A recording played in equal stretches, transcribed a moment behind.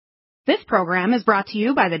This program is brought to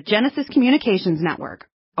you by the Genesis Communications Network,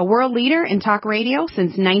 a world leader in talk radio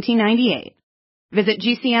since 1998. Visit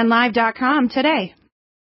GCNlive.com today.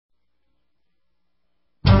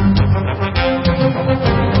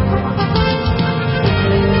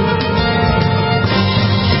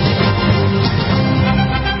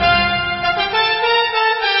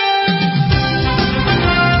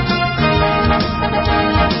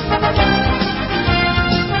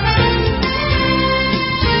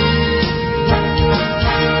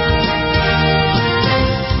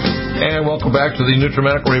 Welcome back to the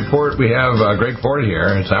NutriMedical Report. We have Greg Ford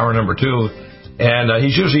here. It's hour number 2, and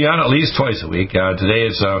he's usually on at least twice a week. Today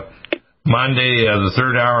is Monday, the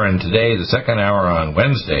third hour, and today the second hour on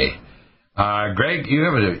Wednesday. Greg, you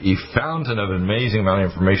have a fountain of amazing amount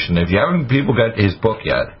of information. If you haven't people got his book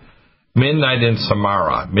yet, Midnight in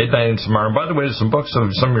Samara. And by the way, there's some books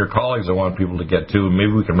of some of your colleagues I want people to get to.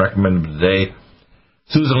 Maybe we can recommend them today.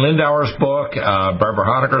 Susan Lindauer's book, Barbara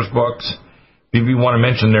Honecker's books. Maybe you want to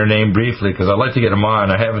mention their name briefly, because I'd like to get them on.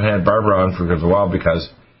 I haven't had Barbara on for a while because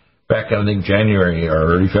back in, I think, January or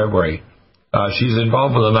early February, she's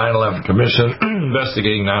involved with the 9/11 Commission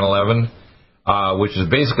investigating 9/11, which is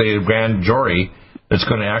basically a grand jury that's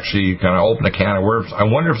going to actually kind of open a can of worms. I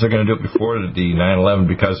wonder if they're going to do it before the 9/11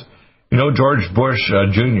 because, you know, George Bush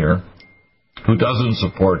Jr., who doesn't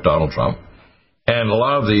support Donald Trump, and a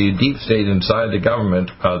lot of the deep state inside the government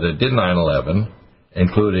that did 9/11,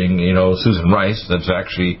 including, you know, Susan Rice. That's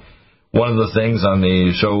actually one of the things on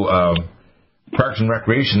the show. Parks and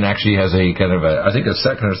Recreation actually has a kind of I think a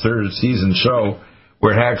second or third season show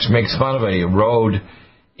where it actually makes fun of a road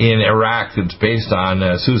in Iraq that's based on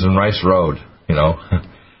Susan Rice Road, you know.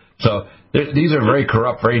 So these are very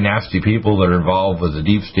corrupt, very nasty people that are involved with the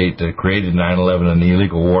deep state that created 9/11 and the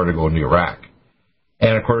illegal war to go into Iraq.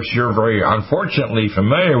 And, of course, you're very unfortunately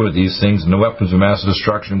familiar with these things and the weapons of mass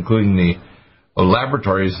destruction, including the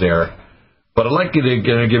laboratories there. But I'd like you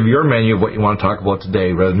to give your menu of what you want to talk about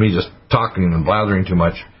today, rather than me just talking and blathering too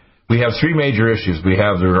much. We have 3 major issues. We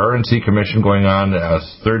have the RNC Commission going on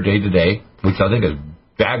third day today, which I think is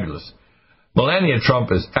fabulous. Melania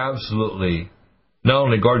Trump is absolutely not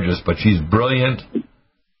only gorgeous, but she's brilliant.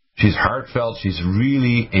 She's heartfelt. She's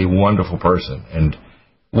really a wonderful person. And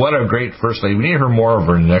what a great first lady. We need her more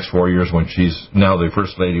over in the next 4 years when she's now the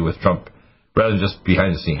first lady with Trump, rather than just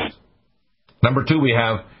behind the scenes. Number 2, we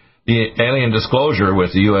have the alien disclosure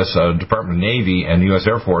with the U.S. Department of Navy and the U.S.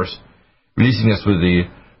 Air Force releasing this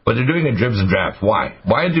but they're doing it dribs and drabs. Why?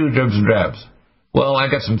 Why do dribs and drabs? Well,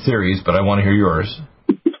 I got some theories, but I want to hear yours.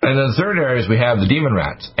 And then the third area is we have the demon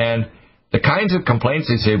rats. And the kinds of complaints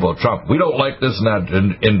they say about Trump, we don't like this and that,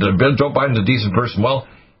 and Joe Biden's a decent person. Well,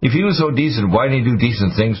 if he was so decent, why didn't he do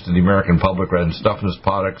decent things to the American public rather than stuff in his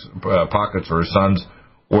pockets or his sons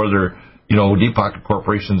or their, you know, deep pocket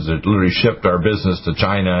corporations that literally shipped our business to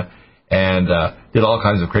China and did all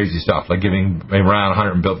kinds of crazy stuff, like giving Iran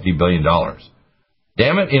 $150 billion.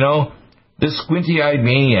 Damn it, you know, this squinty-eyed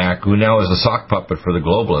maniac who now is a sock puppet for the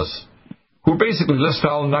globalists, who are basically, let's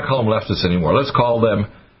not call them leftists anymore. Let's call them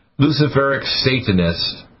Luciferic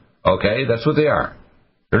Satanists. Okay, that's what they are.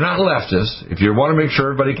 They're not leftists. If you want to make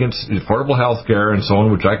sure everybody gets affordable health care and so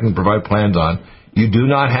on, which I can provide plans on, you do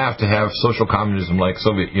not have to have social communism like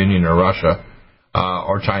Soviet Union or Russia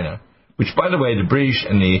or China, which, by the way, the British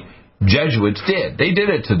and the Jesuits did. They did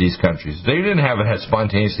it to these countries. They didn't have it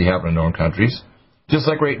spontaneously happen in their own countries. Just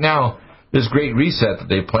like right now, this great reset that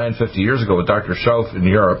they planned 50 years ago with Dr. Schauff in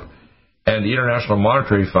Europe and the International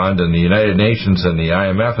Monetary Fund and the United Nations and the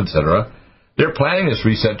IMF, etc., they're planning this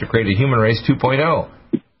reset to create a human race 2.0.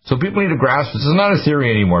 So people need to grasp this is not a theory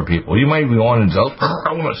anymore, people. You might be wanting to say, I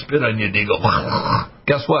want to spit on you, and you go,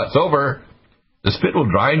 guess what? It's over. The spit will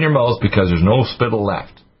dry in your mouth because there's no spittle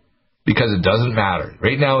left. Because it doesn't matter.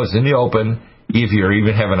 Right now it's in the open. If you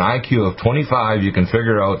even have an IQ of 25, you can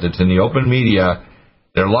figure out that it's in the open media.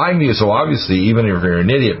 They're lying to you, so obviously, even if you're an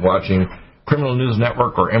idiot watching Criminal News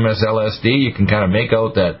Network or MSLSD, you can kind of make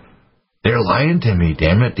out that they're lying to me,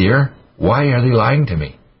 damn it, dear. Why are they lying to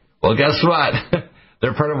me? Well, guess what?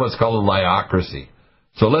 They're part of what's called a liocracy.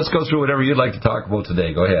 So let's go through whatever you'd like to talk about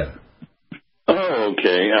today. Go ahead. Oh,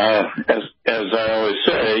 okay. As I always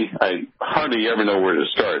say, I hardly ever know where to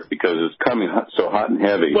start because it's coming so hot and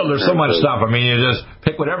heavy. Well, there's so much stuff. I mean, you just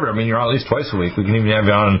pick whatever. I mean, you're on at least twice a week. We can even have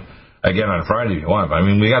you on again on Friday if you want. I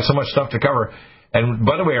mean, we got so much stuff to cover. And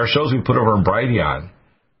by the way, our shows we put over in Brighteon,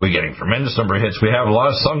 we're getting a tremendous number of hits. We have a lot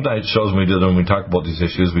of some night shows when we do them. When we talk about these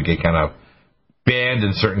issues, we get kind of banned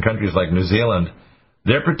in certain countries like New Zealand.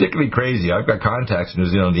 They're particularly crazy. I've got contacts in New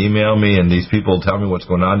Zealand. Email me, and these people tell me what's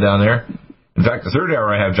going on down there. In fact, the third hour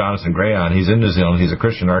I have Jonathan Gray on. He's in New Zealand. He's a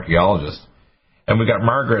Christian archaeologist. And we got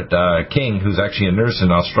Margaret King, who's actually a nurse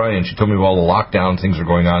in Australia, and she told me all the lockdown things are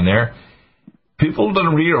going on there. People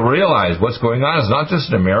don't realize what's going on. It's not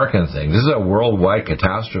just an American thing. This is a worldwide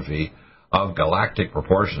catastrophe of galactic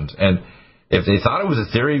proportions. And if they thought it was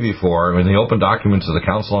a theory before, when they opened documents of the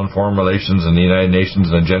Council on Foreign Relations and the United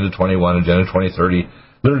Nations and Agenda 21, Agenda 2030,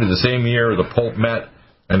 literally the same year the Pope met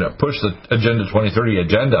and pushed the Agenda 2030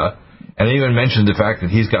 agenda, and even mentioned the fact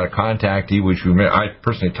that he's got a contactee, which I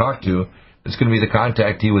personally talked to, that's going to be the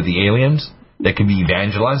contactee with the aliens that can be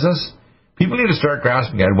evangelize us. People need to start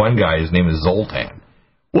grasping. I had one guy, his name is Zoltan.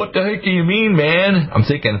 What the heck do you mean, man? I'm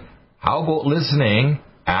thinking, how about listening,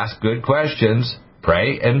 ask good questions,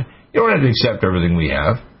 pray, and you don't have to accept everything we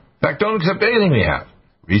have. In fact, don't accept anything we have.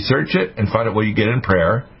 Research it and find out what you get in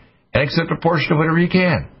prayer, and accept a portion of whatever you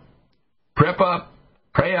can. Prep up,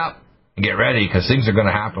 pray up, and get ready, because things are going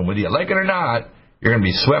to happen with you. Like it or not, you're going to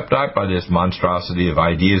be swept up by this monstrosity of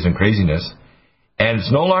ideas and craziness. And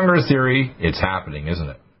it's no longer a theory, it's happening, isn't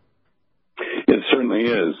it? It certainly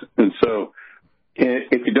is. And so,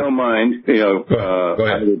 if you don't mind, Go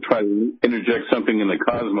ahead. I would try to interject something in the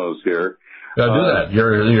cosmos here. Do that.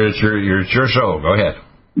 It's your show. Go ahead.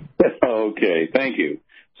 Okay, thank you.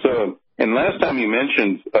 So, and last time you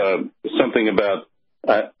mentioned something about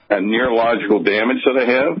a neurological damage that I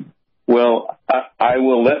have. Well, I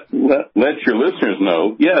will let your listeners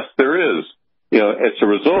know. Yes, there is. It's a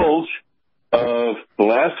result of the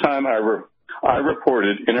last time I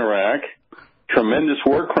reported in Iraq tremendous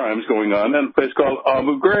war crimes going on in a place called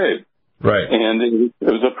Abu Ghraib. Right. And it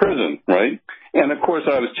was a prison, right? And, of course,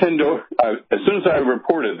 as soon as I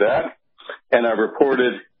reported that, and I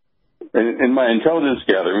reported, in my intelligence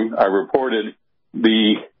gathering, I reported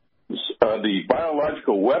the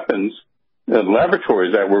biological weapons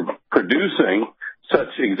laboratories that were producing such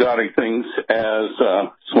exotic things as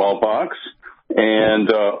smallpox and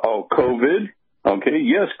COVID. Okay,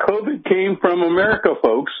 yes, COVID came from America,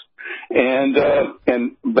 folks,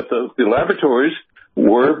 but the laboratories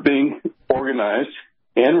were being organized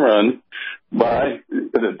and run by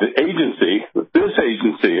the agency. This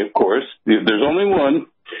agency, of course, there's only one,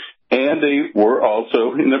 and they were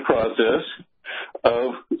also in the process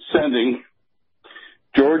of sending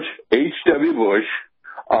George H.W. Bush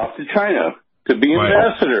off to China to be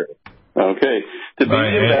ambassador. Okay. To be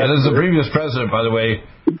ambassador. And this is the previous president, by the way,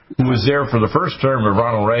 who was there for the first term of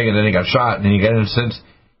Ronald Reagan, then he got shot, and then he got in since.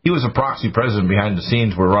 He was a proxy president behind the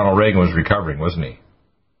scenes where Ronald Reagan was recovering, wasn't he?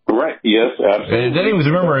 Right. Yes, absolutely. And then he was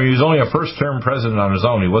only a first-term president on his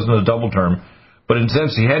own. He wasn't a double term. But in a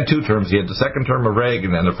sense, he had two terms. He had the second term of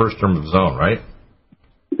Reagan and the first term of his own, right?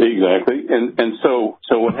 Exactly. And so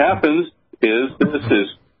what happens is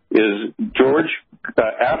George,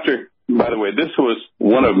 after, by the way, this was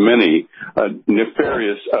one of many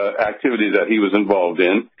nefarious activities that he was involved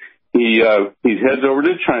in. He heads over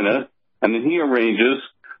to China, and then he arranges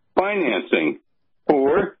financing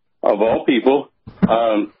for, of all people,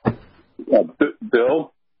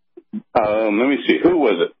 Bill, let me see, who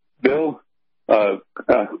was it? Bill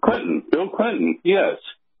Clinton, yes.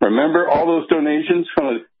 Remember all those donations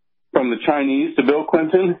from the Chinese to Bill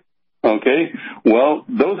Clinton? Okay, well,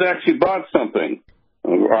 those actually bought something.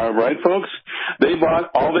 All right, folks? They bought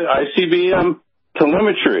all the ICBM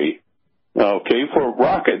telemetry, okay, for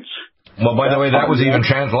rockets. Well, by the way, that was even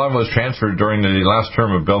transferred during the last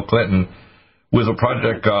term of Bill Clinton with a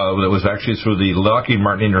project that was actually through the Lockheed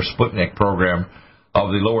Martin or Sputnik program of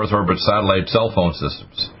the low Earth orbit satellite cell phone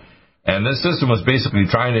systems. And this system was basically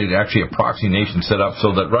trying to actually a proxy nation set up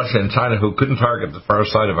so that Russia and China, who couldn't target the far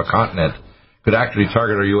side of a continent, could actually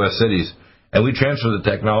target our U.S. cities. And we transferred the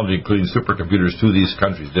technology, including supercomputers, to these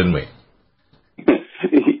countries, didn't we?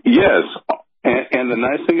 Yes. And the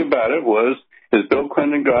nice thing about it is Bill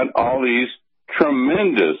Clinton got all these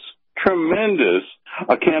tremendous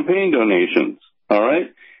campaign donations. All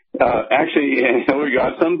right. Actually, Hillary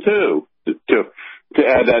got some too to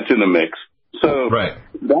add that to the mix. So right.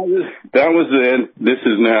 that was then. This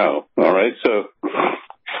is now. All right. So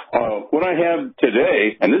what I have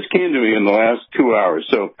today, and this came to me in the last 2 hours.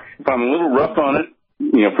 So if I'm a little rough on it,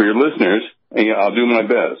 for your listeners, I'll do my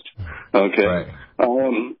best. Okay. Right.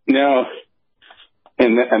 Now,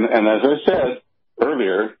 and as I said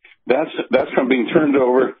earlier, that's from being turned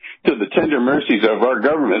over to the tender mercies of our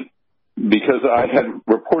government, because I had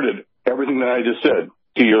reported everything that I just said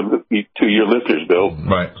to your listeners, Bill.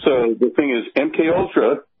 Right. So the thing is, MK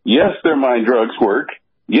Ultra, yes, their mind drugs work.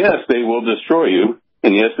 Yes, they will destroy you,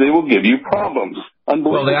 and yes, they will give you problems.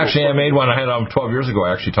 Well, they actually made one I had 12 years ago.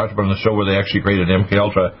 I actually talked about it on the show where they actually created MK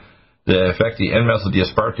Ultra to affect the N-methyl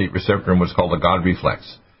deaspartate receptor in what's called the God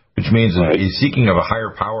reflex, which means he's seeking of a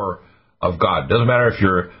higher power of God. Doesn't matter if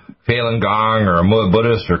you're Falun Gong or a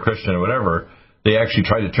Buddhist or Christian or whatever, they actually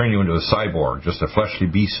try to turn you into a cyborg, just a fleshly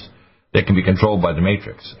beast that can be controlled by the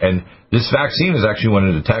Matrix. And this vaccine is actually when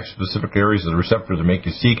it attacks specific areas of the receptor to make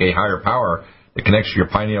you seek a higher power that connects your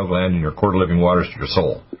pineal gland and your cord living waters to your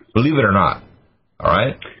soul. Believe it or not. All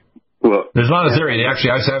right? Well, there's not a theory. They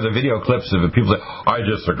actually, I have the video clips of it. People say, I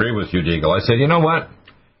disagree with you, Deagle. I said, you know what?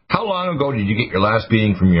 How long ago did you get your last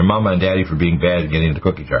beating from your mama and daddy for being bad and getting in the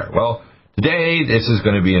cookie jar? Well, today this is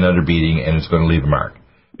going to be another beating, and it's going to leave a mark.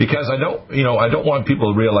 Because I don't want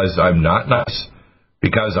people to realize I'm not nice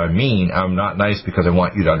because I'm mean. I'm not nice because I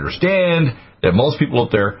want you to understand that most people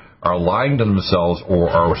out there are lying to themselves or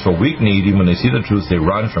are so weak-kneed, even when they see the truth, they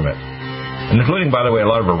run from it. And including, by the way, a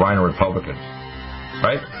lot of our rhino Republicans.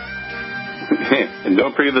 Right? And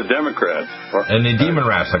don't forget the Democrats. And the demon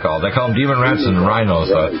rats, I call them. They call them demon rats and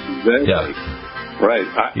rhinos. Right, exactly. Yeah. Right.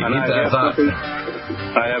 I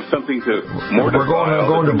have something to mortify. We're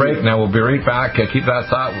going to break now. We'll be right back. Keep that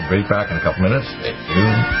thought. We'll be right back in a couple minutes. Stay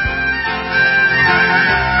tuned.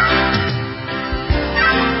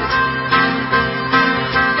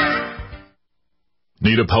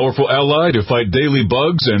 Need a powerful ally to fight daily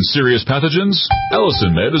bugs and serious pathogens?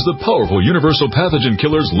 Allicin Med is the powerful universal pathogen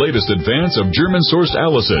killer's latest advance of German-sourced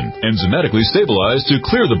allicin, enzymatically stabilized to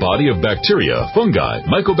clear the body of bacteria, fungi,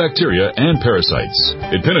 mycobacteria, and parasites.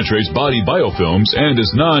 It penetrates body biofilms and is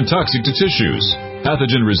non-toxic to tissues.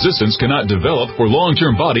 Pathogen resistance cannot develop for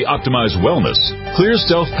long-term body-optimized wellness. Clear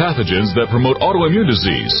stealth pathogens that promote autoimmune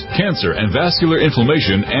disease, cancer, and vascular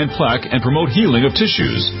inflammation and plaque and promote healing of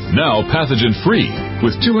tissues. Now pathogen-free.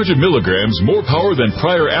 With 200 milligrams more power than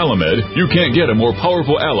prior Alamed, you can't get a more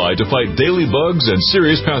powerful ally to fight daily bugs and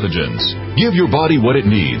serious pathogens. Give your body what it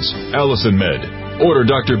needs. Allicin Med. Order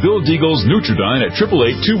Dr. Bill Deagle's Nutridyne at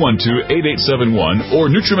 888-212-8871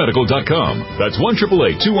 or NutriMedical.com. That's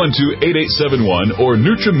 1-888-212-8871 or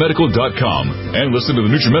NutriMedical.com. And listen to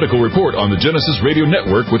the NutriMedical Report on the Genesis Radio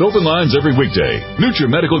Network with open lines every weekday.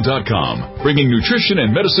 NutriMedical.com, bringing nutrition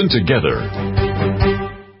and medicine together.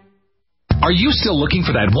 Are you still looking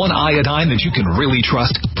for that one iodine that you can really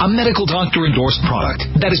trust? A medical doctor-endorsed product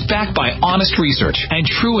that is backed by honest research and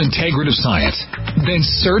true integrative science? Then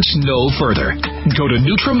search no further. Go to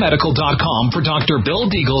NutriMedical.com for Dr. Bill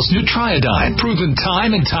Deagle's Nutriodine, proven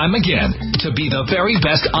time and time again to be the very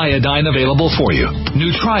best iodine available for you.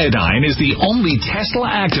 Nutriodine is the only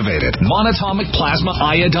Tesla-activated monatomic plasma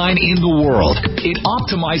iodine in the world. It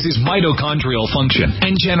optimizes mitochondrial function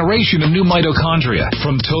and generation of new mitochondria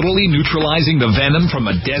from totally neutralizing the venom from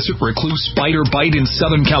a desert recluse spider bite in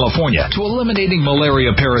Southern California to eliminating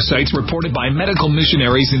malaria parasites reported by medical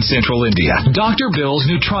missionaries in Central India. Dr. Bill's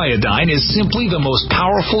Nutriodine is simply the most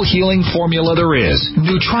powerful healing formula there is.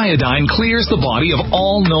 Nutriodine clears the body of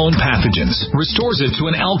all known pathogens, restores it to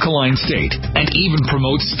an alkaline state, and even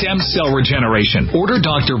promotes stem cell regeneration. Order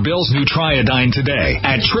Dr. Bill's Nutriodine today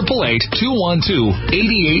at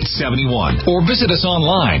 888-212-8871 or visit us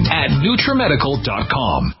online at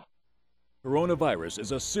NutriMedical.com. Coronavirus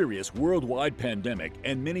is a serious worldwide pandemic,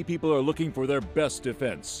 and many people are looking for their best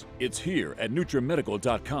defense. It's here at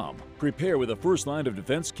NutriMedical.com. Prepare with a first line of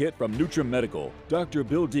defense kit from NutriMedical. Dr.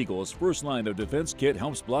 Bill Deagle's first line of defense kit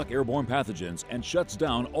helps block airborne pathogens and shuts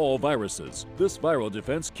down all viruses. This viral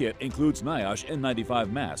defense kit includes NIOSH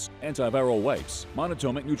N95 masks, antiviral wipes,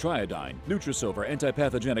 monatomic Nutriodine, Nutrisilver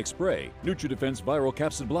antipathogenic spray, NutriDefense viral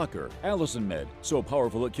capsid blocker, Allicin Med, so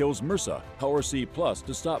powerful it kills MRSA, Power C Plus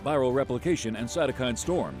to stop viral replication and cytokine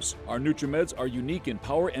storms. Our NutriMeds are unique in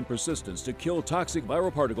power and persistence to kill toxic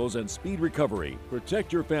viral particles and speed recovery.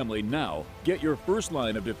 Protect your family now. Get your first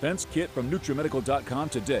line of defense kit from NutriMedical.com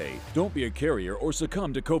today. Don't be a carrier or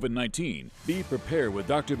succumb to COVID-19. Be prepared with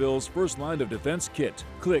Dr. Bill's first line of defense kit.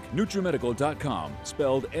 Click NutriMedical.com,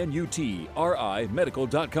 spelled N-U-T-R-I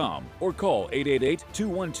Medical.com, or call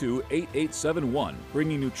 888-212-8871,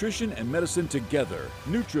 bringing nutrition and medicine together.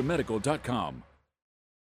 NutriMedical.com.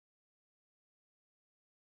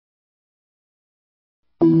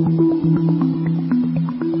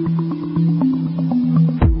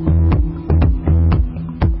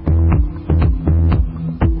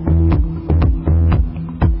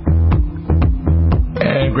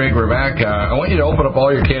 And Greg, we're back. I want you to open up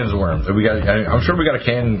all your cans of worms. I'm sure we got a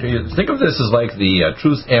can. Think of this as like the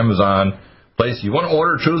Truth Amazon place. You want to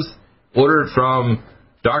order Truth? Order it from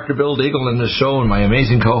Dr. Bill Deagle in this show and my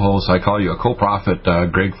amazing co-host. I call you a co-prophet,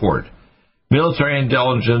 Greg Ford. Military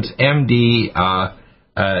intelligence, MD,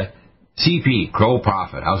 CP, Crow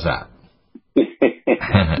Prophet. How's that?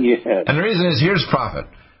 Yes. And the reason is, here's profit.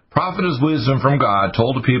 Profit is wisdom from God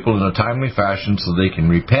told to people in a timely fashion so they can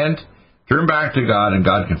repent, turn back to God, and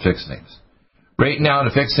God can fix things. Right now, to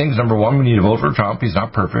fix things, number one, we need to vote for Trump. He's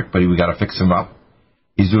not perfect, but we got to fix him up.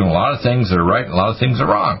 He's doing a lot of things that are right and a lot of things that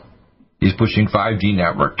are wrong. He's pushing 5G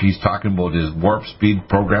network. He's talking about his warp speed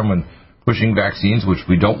program and pushing vaccines, which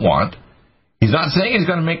we don't want. He's not saying he's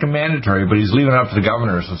going to make them mandatory, but he's leaving it up to the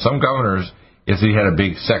governors. So some governors, if they had a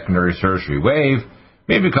big secondary tertiary wave,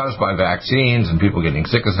 maybe caused by vaccines and people getting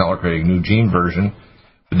sick as hell or creating a new gene version,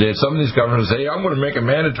 some of these governors say, I'm going to make it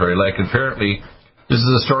mandatory. Like, apparently, this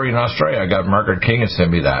is a story in Australia. I got Margaret King and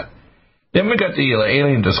sent me that. Then we got the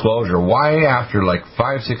alien disclosure. Why, after like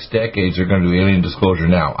 5-6 decades, they're going to do alien disclosure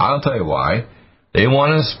now? I'll tell you why. They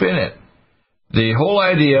want to spin it. The whole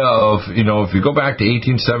idea of, if you go back to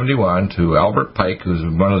 1871 to Albert Pike, who's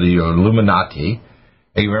one of the Illuminati,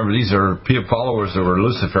 and you remember these are followers that were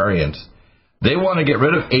Luciferians. They want to get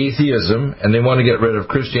rid of atheism, and they want to get rid of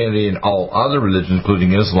Christianity and all other religions,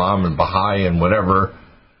 including Islam and Baha'i and whatever.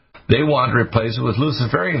 They want to replace it with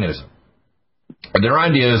Luciferianism. And their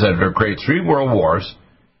idea is that they'll create 3 world wars.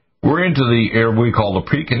 We're into the we call the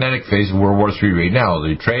pre-kinetic phase of World War III right now.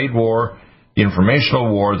 The trade war, the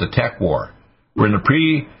informational war, the tech war. We're in the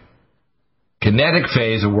pre-kinetic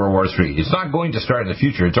phase of World War III. It's not going to start in the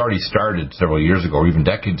future. It's already started several years ago or even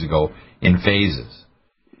decades ago in phases.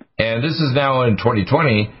 And this is now in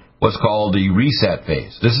 2020 what's called the reset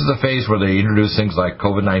phase. This is the phase where they introduce things like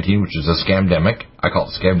COVID-19, which is a scamdemic. I call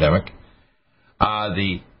it a scamdemic.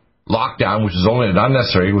 The lockdown, which is only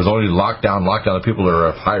unnecessary, it was only lockdown of people that are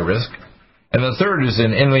of high risk. And the third is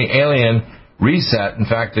an alien reset. In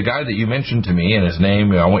fact, the guy that you mentioned to me, and his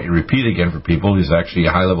name, I want you to repeat again for people, he's actually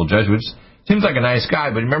a high-level Jesuit. Seems like a nice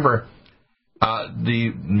guy, but remember,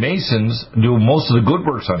 the Masons do most of the good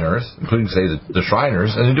works on earth, including, say, the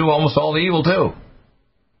Shriners, and they do almost all the evil, too.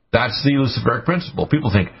 That's the Luciferic principle.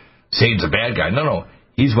 People think Satan's a bad guy. No.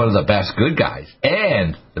 He's one of the best good guys,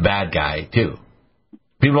 and the bad guy, too.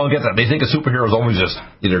 People don't get that. They think a superhero is always just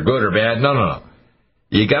either good or bad. No.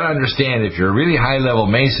 You got to understand, if you're a really high-level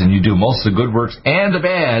Mason, you do most of the good works and the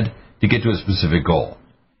bad to get to a specific goal.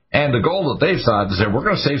 And the goal that they've sought is that we're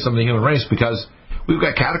going to save some of the human race because we've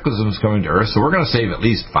got cataclysms coming to Earth, so we're going to save at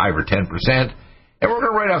least 5 or 10%, and we're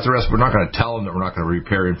going to write off the rest. We're not going to tell them that we're not going to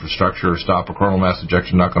repair infrastructure or stop a coronal mass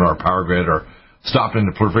ejection, knock on our power grid, or stop the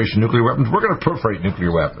proliferation of nuclear weapons. We're going to proliferate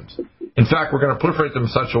nuclear weapons. In fact, we're going to proliferate them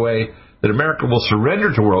in such a way that America will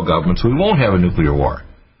surrender to world governments. We won't have a nuclear war.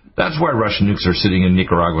 That's why Russian nukes are sitting in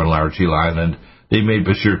Nicaragua and Laurentian Island. They made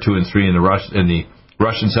Bashir 2 and 3, and the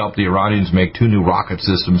Russians helped the Iranians make 2 new rocket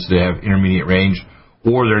systems to have intermediate range,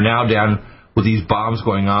 or they're now down with these bombs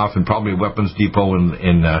going off and probably a weapons depot in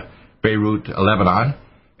Beirut, Lebanon,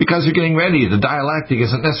 because they're getting ready. The dialectic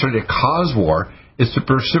isn't necessarily to cause war, it's to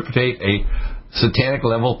precipitate a satanic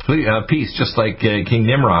level peace, just like King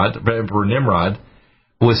Nimrod, Emperor Nimrod,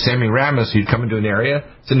 with Semiramis. He'd come into an area,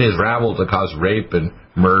 send his rabble to cause rape and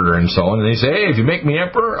murder and so on, and they say, hey, if you make me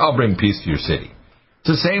emperor, I'll bring peace to your city. It's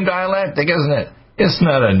the same dialectic, isn't it? It's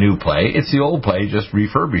not a new play. It's the old play, just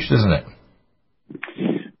refurbished, isn't it?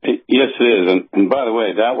 Yes, it is. And by the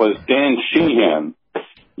way, that was Dan Sheehan.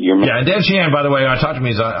 Yeah, Dan Sheehan, by the way, I talked to him.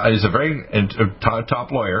 He's a very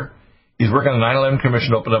top lawyer. He's working on the 9/11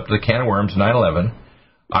 Commission to open up the can of worms, 9/11.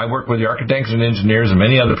 I work with the architects and engineers and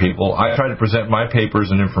many other people. I tried to present my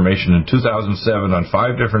papers and information in 2007 on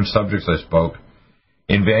 5 different subjects I spoke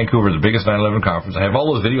in Vancouver, the biggest 9/11 conference. I have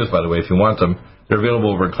all those videos, by the way, if you want them. They're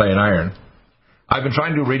available over at Clay and Iron. I've been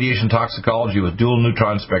trying to do radiation toxicology with dual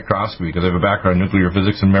neutron spectroscopy because I have a background in nuclear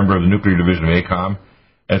physics and member of the nuclear division of ACOM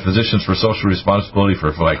and Physicians for Social Responsibility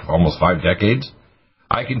for like almost 5 decades.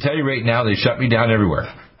 I can tell you right now, they shut me down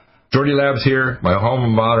everywhere. Geordie Labs here, my alma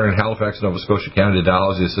mater in Halifax, Nova Scotia, Canada,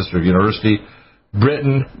 Dalhousie, a sister university,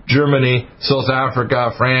 Britain, Germany, South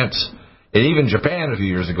Africa, France, and even Japan a few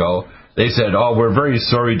years ago. They said, oh, we're very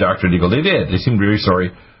sorry, Dr. Deagle. They did. They seemed very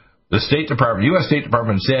sorry. The State Department, U.S. State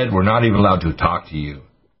Department said we're not even allowed to talk to you.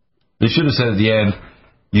 They should have said at the end,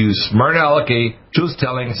 you smart alecky,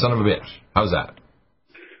 truth-telling son of a bitch. How's that?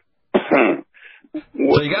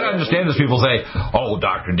 So you got to understand this. People say, oh,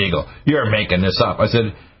 Dr. Deagle, you're making this up. I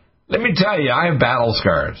said, let me tell you, I have battle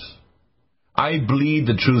scars. I bleed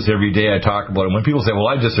the truth every day I talk about it. When people say, well,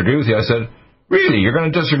 I disagree with you, I said, really, you're going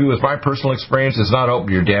to disagree with my personal experience? It's not open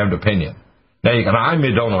to your damned opinion. Now, I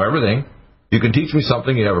don't know everything. You can teach me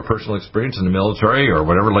something. You have a personal experience in the military or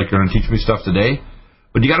whatever, like you're going to teach me stuff today.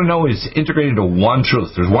 But you got to know it's integrated into one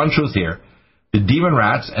truth. There's one truth here. The demon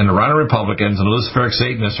rats and the Rhino Republicans and the Luciferic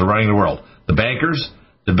Satanists are running the world. The bankers,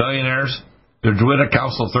 the billionaires, the Druidic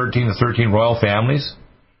Council of 13, the 13 royal families,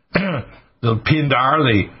 the Pindar,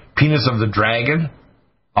 the penis of the dragon.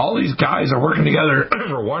 All these guys are working together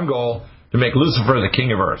for one goal, to make Lucifer the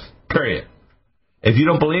king of earth. Period. If you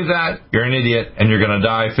don't believe that, you're an idiot, and you're going to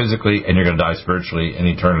die physically, and you're going to die spiritually in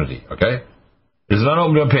eternity, okay? There's an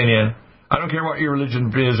open opinion. I don't care what your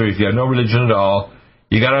religion is or if you have no religion at all.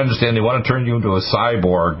 You got to understand they want to turn you into a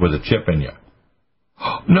cyborg with a chip in you.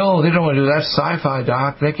 No, they don't want to do that. That's sci-fi,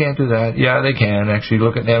 Doc. They can't do that. Yeah, they can. Actually,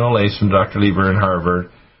 look at Nanolace from Dr. Lieber in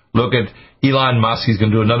Harvard. Look at Elon Musk. He's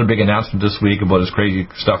going to do another big announcement this week about his crazy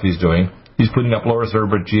stuff he's doing. He's putting up low Earth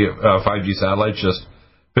orbit 5G satellites, just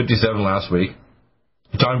 57 last week.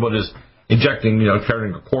 Talking about his injecting,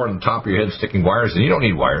 carrying a cord on the top of your head, sticking wires in. You don't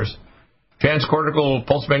need wires. Transcortical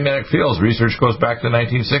pulse magnetic fields. Research goes back to the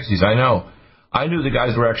 1960s. I know. I knew the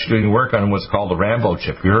guys were actually doing work on what's called the Rambo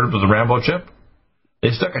chip. You heard of the Rambo chip? They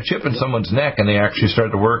stuck a chip in someone's neck, and they actually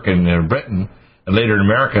started to work in Britain and later in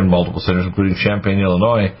America in multiple centers, including Champaign,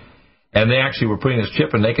 Illinois. And they actually were putting this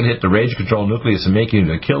chip in. They could hit the range control nucleus and make it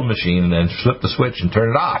into a kill machine and then flip the switch and turn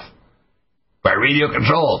it off by radio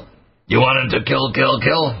control. You wanted to kill.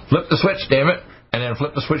 Flip the switch, damn it, and then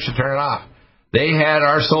flip the switch to turn it off. They had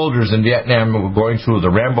our soldiers in Vietnam who were going through the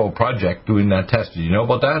Rambo project doing that test. Did you know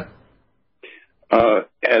about that?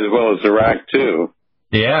 As well as Iraq, too.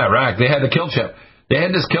 Yeah, Iraq. They had the kill chip. They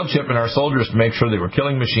had this kill chip in our soldiers to make sure they were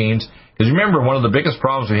killing machines. Because remember, one of the biggest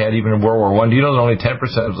problems we had even in World War I, do you know that only 10%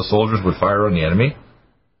 of the soldiers would fire on the enemy?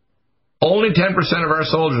 Only 10% of our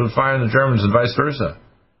soldiers would fire on the Germans and vice versa.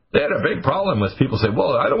 They had a big problem with people say,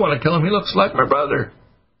 well, I don't want to kill him. He looks like my brother.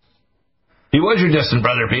 He was your distant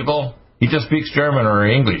brother, people. He just speaks German or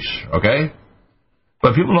English, okay?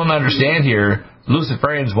 But people don't understand here,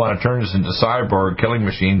 Luciferians want to turn us into cyborg killing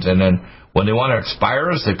machines, and then when they want to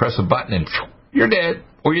expire us, they press a button and you're dead,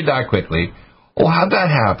 or you die quickly. Oh, how'd that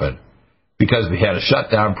happen? Because we had a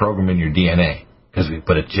shutdown program in your DNA, because we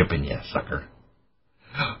put a chip in you, sucker.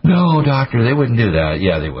 No, doctor, they wouldn't do that.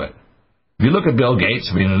 Yeah, they would. If you look at Bill Gates,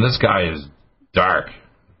 this guy is dark,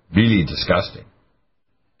 really disgusting.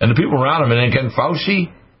 And the people around him, and then Ken Fauci,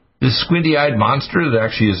 this squinty-eyed monster that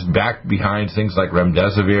actually is back behind things like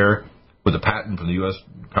remdesivir with a patent from the U.S.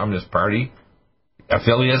 Communist Party,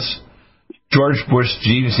 affiliates. George Bush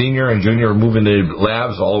Sr. and Jr. are moving the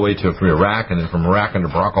labs all the way from Iraq, and then from Iraq into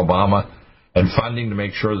Barack Obama, and funding to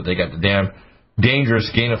make sure that they got the damn dangerous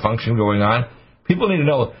gain of function going on. People need to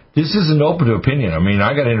know this isn't open to opinion.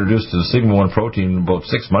 I got introduced to the sigma-1 protein about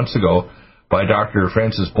 6 months ago by Dr.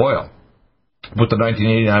 Francis Boyle with the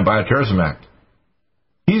 1989 Bioterrorism Act.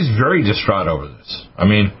 He's very distraught over this.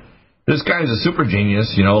 This guy is a super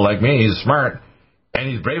genius, like me. He's smart, and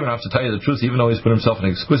he's brave enough to tell you the truth, even though he's put himself in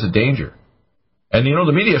exquisite danger. And,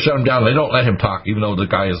 the media shut him down. They don't let him talk, even though the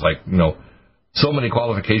guy is so many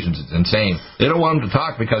qualifications. It's insane. They don't want him to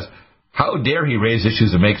talk because how dare he raise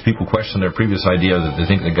issues that makes people question their previous idea that they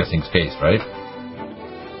think they got things case, right?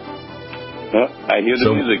 I hear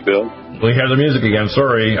the music, Bill. We hear the music again.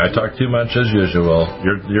 Sorry, I talk too much as usual.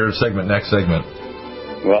 Your segment, next segment.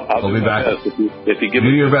 Well, I'll be back. If you give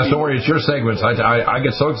me your best. Don't worry, it's your segments. I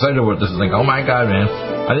get so excited with this. Oh, my God, man.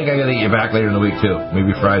 I think I got to get you back later in the week, too.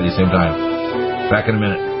 Maybe Friday, same time. Back in a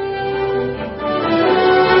minute.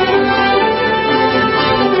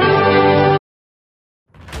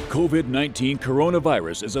 COVID-19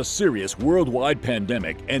 coronavirus is a serious worldwide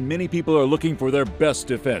pandemic, and many people are looking for their best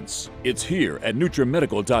defense. It's here at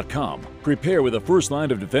NutriMedical.com. Prepare with a first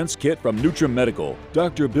line of defense kit from NutriMedical.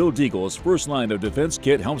 Dr. Bill Deagle's first line of defense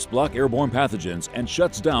kit helps block airborne pathogens and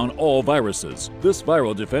shuts down all viruses. This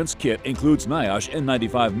viral defense kit includes NIOSH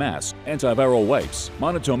N95 mask, antiviral wipes,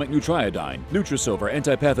 monatomic Nutriodine, Nutrisilver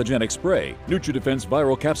antipathogenic spray, NutriDefense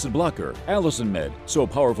viral capsid blocker, Allison Med, so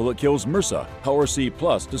powerful it kills MRSA, Power C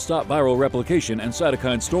Plus to stop viral replication and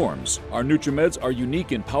cytokine storms. Our NutriMeds are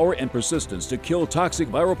unique in power and persistence to kill toxic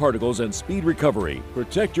viral particles and speed recovery.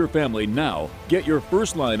 Protect your family now. Get your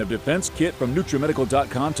first line of defense kit from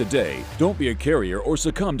NutriMedical.com today. Don't be a carrier or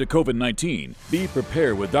succumb to COVID-19. Be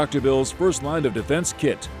prepared with Dr. Bill's first line of defense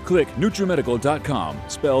kit. Click NutriMedical.com,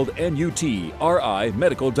 spelled N-U-T-R-I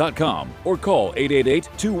medical.com, or call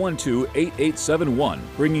 888-212-8871,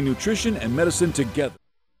 bringing nutrition and medicine together.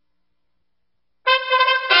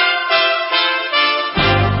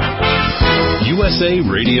 USA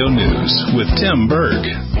Radio News with Tim Berg.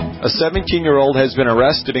 A 17-year-old has been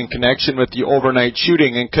arrested in connection with the overnight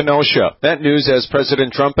shooting in Kenosha. That news as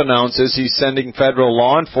President Trump announces he's sending federal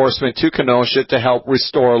law enforcement to Kenosha to help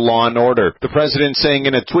restore law and order. The president saying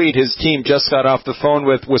in a tweet his team just got off the phone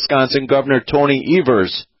with Wisconsin Governor Tony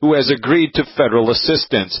Evers. who has agreed to federal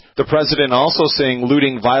assistance. The president also saying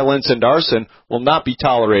looting, violence, and arson will not be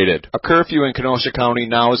tolerated. A curfew in Kenosha County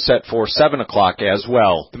now is set for 7 o'clock as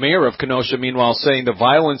well. The mayor of Kenosha, meanwhile, saying the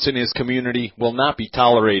violence in his community will not be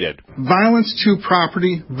tolerated. Violence to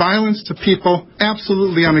property, violence to people,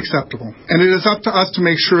 absolutely unacceptable. And it is up to us to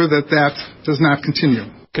make sure that that does not continue.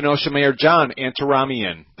 Kenosha Mayor John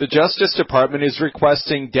Antaramian. The Justice Department is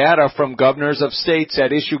requesting data from governors of states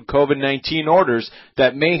that issued COVID-19 orders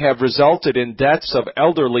that may have resulted in deaths of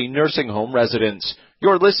elderly nursing home residents.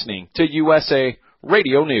 You're listening to USA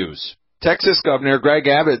Radio News. Texas Governor Greg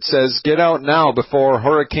Abbott says get out now before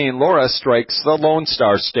Hurricane Laura strikes the Lone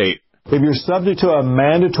Star State. If you're subject to a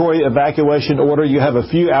mandatory evacuation order, you have a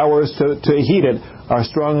few hours to heed it. I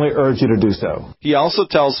strongly urge you to do so. He also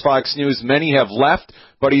tells Fox News many have left,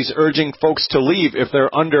 but he's urging folks to leave if they're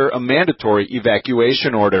under a mandatory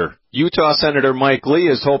evacuation order. Utah Senator Mike Lee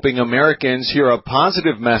is hoping Americans hear a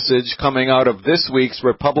positive message coming out of this week's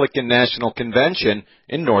Republican National Convention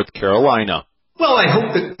in North Carolina. Well, I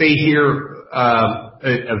hope that they hear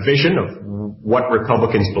a vision of what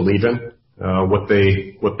Republicans believe in. What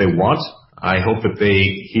they want. I hope that they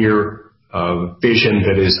hear a vision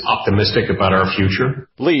that is optimistic about our future.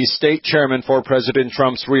 Lee, state chairman for President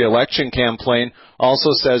Trump's re-election campaign,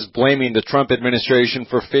 also says blaming the Trump administration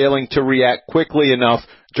for failing to react quickly enough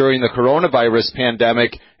during the coronavirus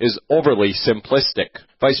pandemic is overly simplistic.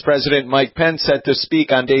 Vice President Mike Pence set to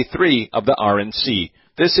speak on day 3 of the RNC.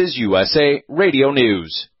 This is USA Radio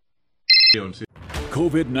News.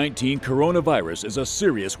 COVID-19 coronavirus is a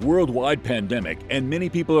serious worldwide pandemic, and many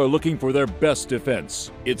people are looking for their best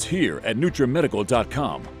defense. It's here at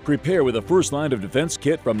NutriMedical.com. Prepare with a first line of defense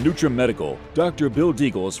kit from NutriMedical. Dr. Bill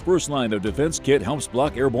Deagle's first line of defense kit helps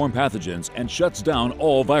block airborne pathogens and shuts down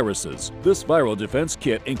all viruses. This viral defense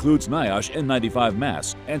kit includes NIOSH N95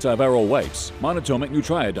 mask, antiviral wipes, monatomic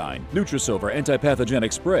nutriodine, Nutrisilver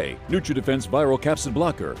antipathogenic spray, NutriDefense viral capsid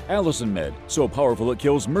blocker, Allison Med, so powerful it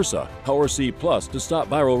kills MRSA, Power C Plus to stop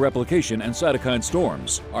viral replication and cytokine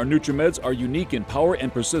storms. Our NutriMeds are unique in power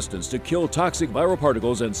and persistence to kill toxic viral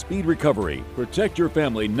particles and speed recovery. Protect your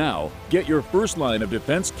family now. Get your first line of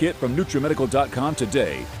defense kit from NutriMedical.com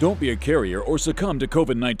today. Don't be a carrier or succumb to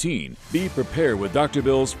COVID-19. Be prepared with Dr.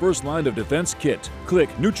 Bill's first line of defense kit. Click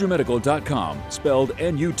NutriMedical.com, spelled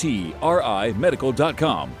N-U-T-R-I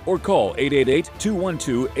medical.com, or call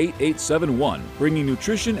 888-212-8871, bringing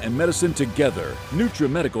nutrition and medicine together.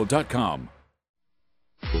 NutriMedical.com.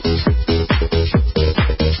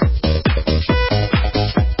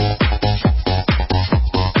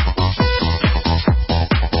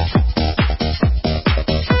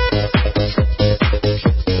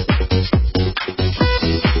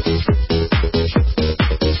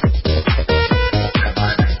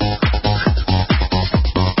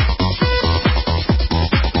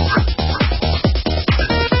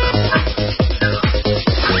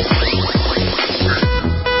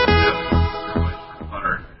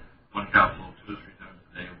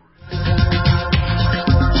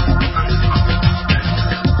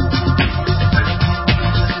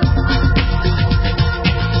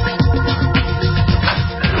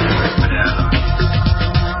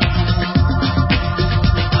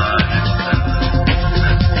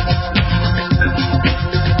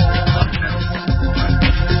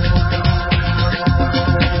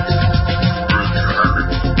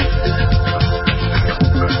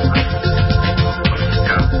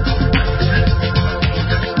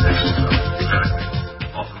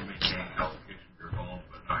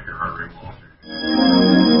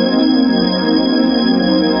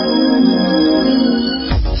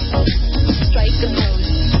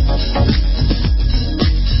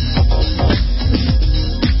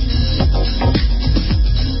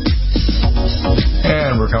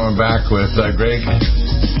 With Greg.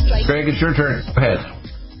 Greg, it's your turn. Go ahead.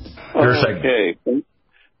 Your segment. Okay.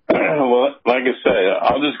 Well, like I say,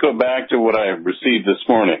 I'll just go back to what I received this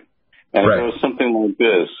morning. And It goes something like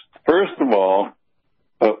this. First of all,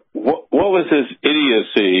 what was this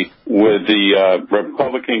idiocy with the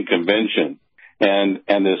Republican convention? And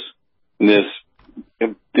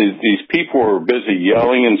these people were busy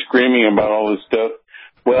yelling and screaming about all this stuff.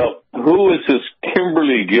 Well, who is this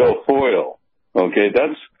Kimberly Guilfoyle? Okay,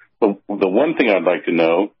 that's the one thing I'd like to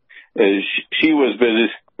know is she was busy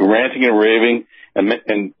ranting and raving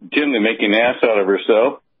and generally making an ass out of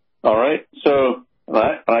herself. All right, so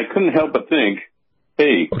I couldn't help but think,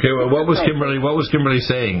 hey. Okay, well, what was Kimberly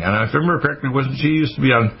saying? And if I remember correctly, was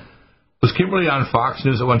Kimberly on Fox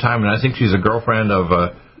News at one time? And I think she's a girlfriend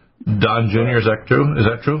of Don Jr. Is that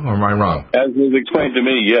true? Or am I wrong? As was explained to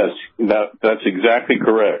me, yes, that's exactly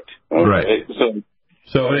correct. Okay, right.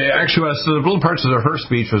 So actually, the little parts of her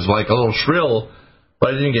speech was like a little shrill,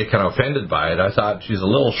 but I didn't get kind of offended by it. I thought she's a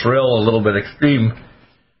little shrill, a little bit extreme.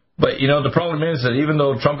 But, the problem is that even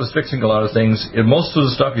though Trump is fixing a lot of things, most of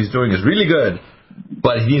the stuff he's doing is really good,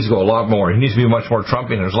 but he needs to go a lot more. He needs to be much more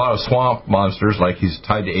Trumpian. There's a lot of swamp monsters, like he's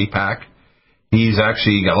tied to AIPAC. He's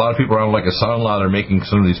actually got a lot of people around like his son-in-law that are making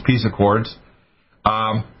some of these peace accords.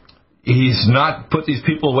 He's not put these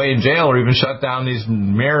people away in jail or even shut down these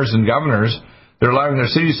mayors and governors. They're allowing their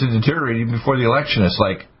cities to deteriorate even before the election. It's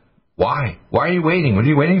like, why? Why are you waiting? What are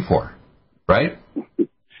you waiting for? Right?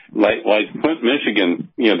 Like Flint, Michigan,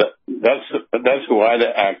 that's who I'd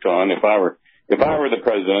act on if I were the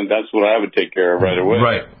president. That's what I would take care of right away.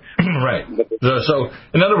 Right, right. So,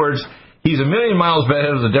 in other words, he's a million miles ahead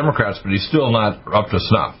of the Democrats, but he's still not up to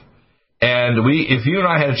snuff. And if you and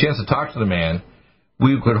I had a chance to talk to the man,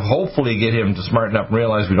 we could hopefully get him to smarten up and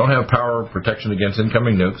realize we don't have power protection against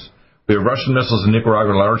incoming nukes. We have Russian missiles in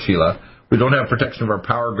Nicaragua and La Chile. We don't have protection of our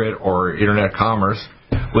power grid or internet commerce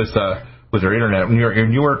with our internet. When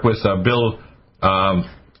you work with Bill,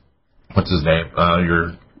 what's his name?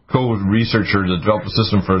 Your co-researcher that developed a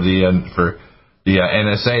system for the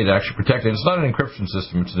NSA to actually protect it. It's not an encryption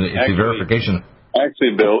system. It's a verification.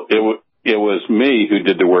 Actually, Bill, it was me who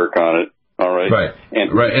did the work on it. All right. Right.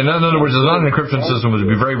 Right. And in other words, it's not an encryption system. It would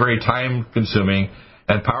be very, very time-consuming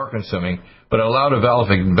and power-consuming, but it allowed a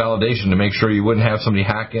validation to make sure you wouldn't have somebody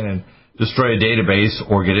hack in and destroy a database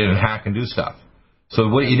or get in and hack and do stuff. So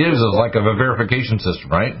what you did is like a verification system,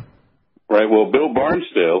 right? Right. Well, Bill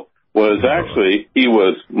Barnsdale was he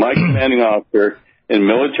was my commanding officer in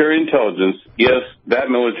military intelligence. Yes, that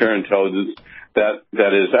military intelligence that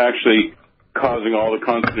is actually causing all the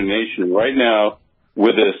consternation right now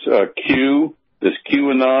with this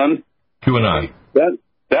QAnon. QAnon.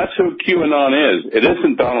 That's who QAnon is. It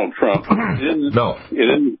isn't Donald Trump. No. It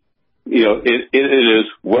isn't. It is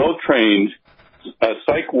well-trained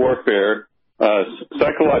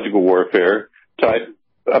psychological warfare type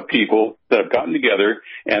of people that have gotten together,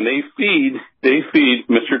 and they feed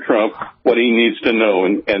Mr. Trump what he needs to know,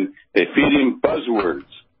 and they feed him buzzwords.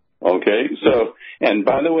 Okay? So, and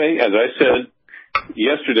by the way, as I said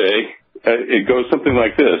yesterday, it goes something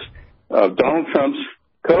like this. Donald Trump's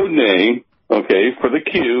code name, for the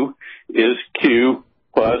Q is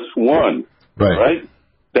Q+1. Right?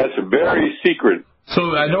 That's very secret.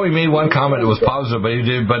 So I know he made one comment that was positive,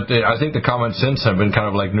 but I think the comments since have been kind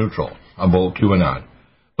of like neutral about QAnon.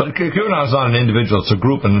 But QAnon is not an individual; it's a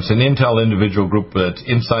group, and it's an intel individual group that's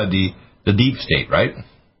inside the deep state, right?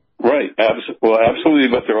 Right. Absolutely.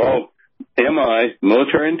 But they're all MI,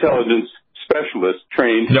 military intelligence specialists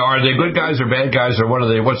trained. Now, are they good guys or bad guys, or what are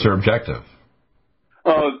they? What's their objective?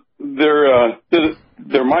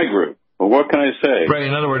 They're my group. Well, what can I say? Right.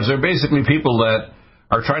 In other words, they're basically people that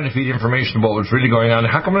are trying to feed information about what's really going on.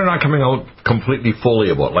 How come they're not coming out completely fully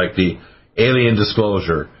about, like the alien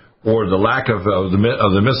disclosure or the lack of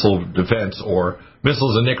the missile defense or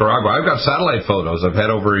missiles in Nicaragua? I've got satellite photos I've had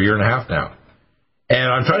over a year and a half now.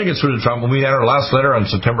 And I'm trying to get through to Trump. When we had our last letter on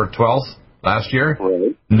September 12th last year,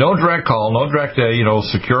 no direct call, no direct,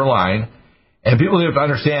 secure line. And people have to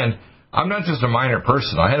understand, I'm not just a minor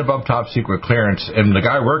person. I had above top secret clearance, and the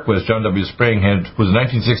guy I worked with, John W. Spring, was a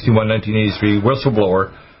 1961-1983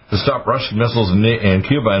 whistleblower to stop Russian missiles in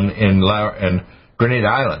Cuba and Grenada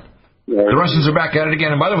Island. The Russians are back at it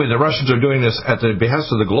again. And by the way, the Russians are doing this at the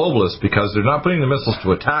behest of the globalists because they're not putting the missiles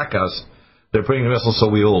to attack us. They're putting the missiles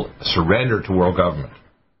so we will surrender to world government.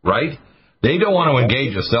 Right? They don't want to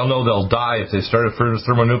engage us. They'll know they'll die if they start a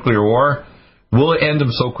thermonuclear war. We'll end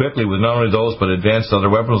them so quickly with not only those, but advanced other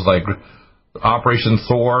weapons like Operation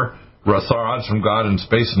Thor, rods from God in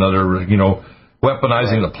space, and other,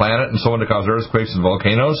 weaponizing the planet and so on to cause earthquakes and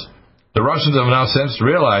volcanoes. The Russians have now since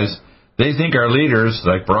realized they think our leaders,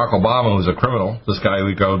 like Barack Obama, who's a criminal, this guy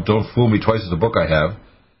we go, don't fool me twice is the book I have,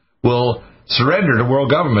 will surrender to world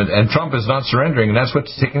government, and Trump is not surrendering, and that's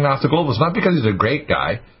what's taking off the globalists. Not because he's a great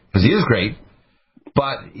guy, because he is great,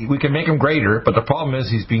 but we can make him greater, but the problem is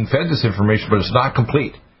he's being fed this information, but it's not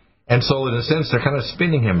complete. And so, in a sense, they're kind of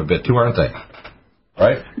spinning him a bit, too, aren't they?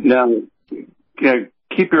 Right? Now,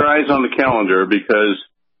 keep your eyes on the calendar, because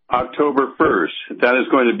October 1st, that is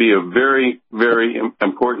going to be a very, very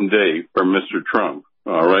important day for Mr. Trump,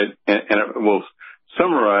 all right? And it will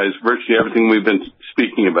summarize virtually everything we've been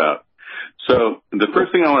speaking about. So the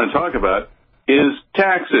first thing I want to talk about is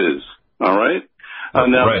taxes, all right?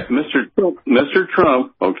 Now, right. Mr.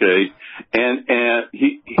 Trump, okay, and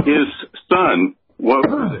his son, what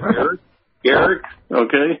was it, Eric,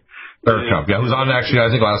 okay? Eric Trump, yeah, who's on actually, I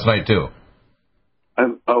think, last night, too.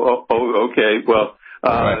 Okay, well,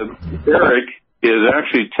 Eric is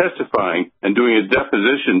actually testifying and doing a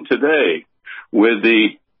deposition today with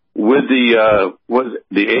the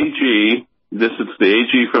AG. This is the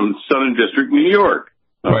AG from Southern District, New York.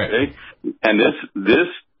 Okay, right. And this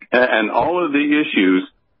and all of the issues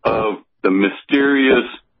of the mysterious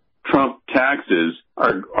Trump taxes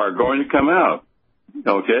are going to come out.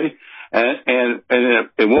 Okay, and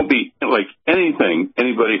it won't be like anything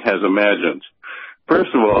anybody has imagined.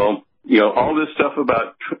 First of all, all this stuff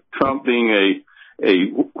about Trump being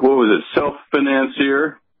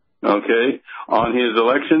self-financier, okay, on his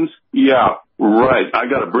elections. Yeah, right. I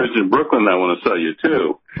got a bridge in Brooklyn I want to sell you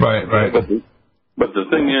too. Right. But the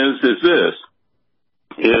thing is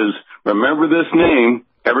remember this name,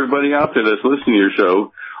 everybody out there that's listening to your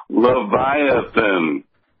show, Leviathan.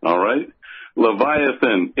 All right,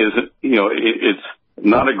 Leviathan is it's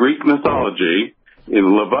not a Greek mythology.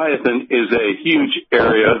 Leviathan is a huge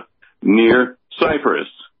area near Cyprus,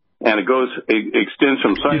 and it extends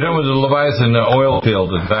from Cyprus. That was the Leviathan oil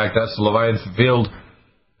field. In fact, that's the Leviathan field.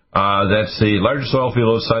 That's the largest oil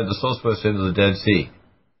field outside the southwest end of the Dead Sea.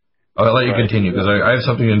 I'll let you continue, because I have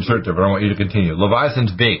something to insert there, but I want you to continue.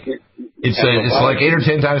 Leviathan's big. It's like 8 or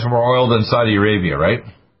 10 times more oil than Saudi Arabia, right?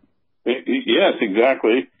 Yes,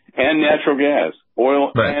 exactly. And natural gas.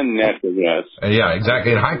 Oil and natural gas. Yeah,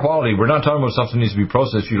 exactly. And high quality. We're not talking about stuff that needs to be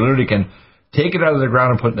processed. You literally can take it out of the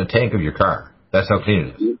ground and put it in the tank of your car. That's how clean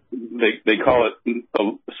it is. They call it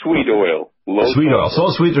sweet oil. Sweet oil. So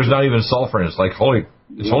sweet there's not even sulfur in it. It's like holy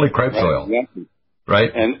cripes oil. Exactly.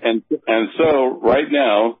 Right? And so right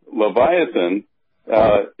now, Leviathan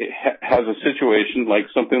has a situation like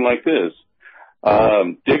something like this.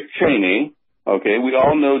 Dick Cheney, okay, we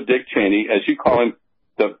all know Dick Cheney, as you call him,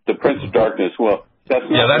 the Prince of Darkness. Well,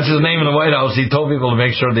 that's his name in the White House. He told people to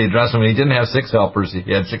make sure they address him. He didn't have 6 helpers. He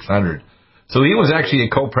had 600. So he was actually a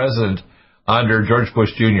co-president under George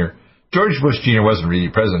Bush Jr. George Bush Jr. wasn't really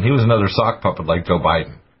president. He was another sock puppet like Joe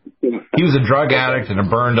Biden. He was a drug addict and a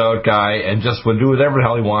burned-out guy and just would do whatever the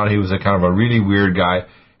hell he wanted. He was a kind of a really weird guy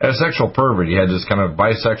and a sexual pervert. He had this kind of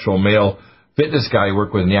bisexual male fitness guy he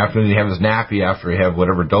worked with in the afternoon. He'd have his nappy after he had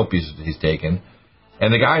whatever dope he's taken.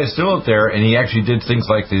 And the guy is still out there, and he actually did things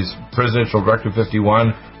like this Presidential Directive 51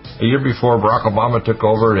 a year before Barack Obama took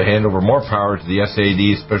over to hand over more power to the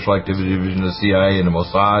SAD, Special Activity Division of the CIA and the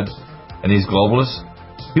Mossad and these globalists.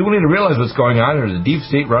 People need to realize what's going on. There's a deep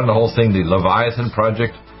state run the whole thing, the Leviathan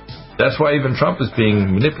Project. That's why even Trump is being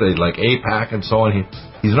manipulated, like AIPAC and so on.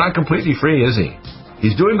 He's not completely free, is he?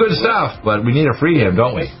 He's doing good stuff, but we need to free him,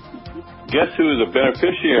 don't we? Guess who is a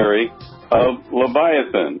beneficiary of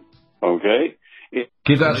Leviathan? Okay?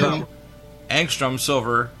 Keep that some angstrom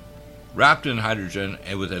silver wrapped in hydrogen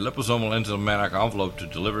and with a liposomal enzymatic envelope to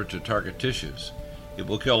deliver to target tissues. It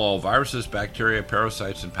will kill all viruses, bacteria,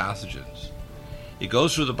 parasites, and pathogens. It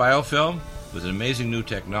goes through the biofilm with an amazing new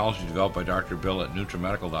technology developed by Dr. Bill at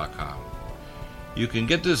NutriMedical.com. You can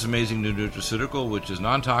get this amazing new nutraceutical, which is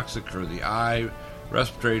non-toxic for the eye,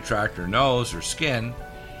 respiratory tract, or nose, or skin,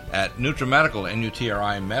 at NutriMedical,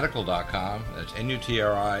 NutriMedical.com. That's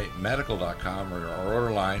NutriMedical.com, or our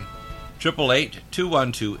order line,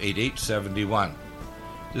 888-212-8871.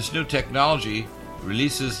 This new technology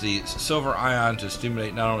releases the silver ion to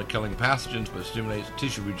stimulate not only killing pathogens, but stimulates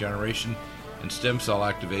tissue regeneration and stem cell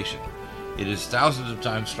activation. It is thousands of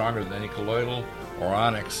times stronger than any colloidal or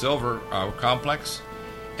onyx silver complex,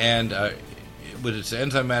 and with its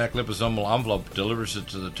enzymatic liposomal envelope, delivers it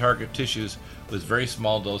to the target tissues with very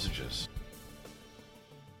small dosages.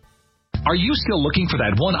 Are you still looking for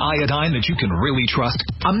that one iodine that you can really trust?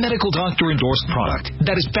 A medical doctor-endorsed product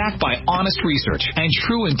that is backed by honest research and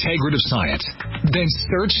true integrative science? Then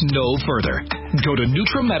search no further. Go to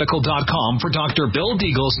NutriMedical.com for Dr. Bill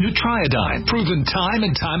Deagle's Nutriodine, proven time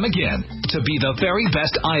and time again to be the very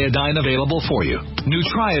best iodine available for you.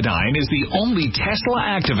 Nutriodine is the only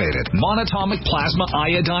Tesla-activated monatomic plasma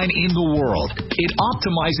iodine in the world. It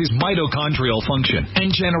optimizes mitochondrial function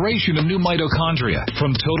and generation of new mitochondria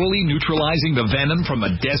from totally neutralizing the venom from a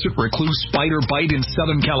desert recluse spider bite in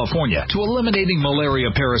Southern California to eliminating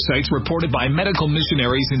malaria parasites reported by medical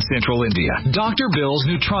missionaries in Central India. Dr. Bill's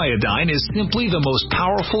Nutriodine is simply the most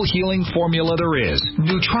powerful healing formula there is.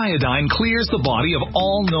 Nutriodine clears the body of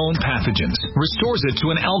all known pathogens, restores it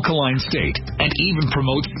to an alkaline state, and even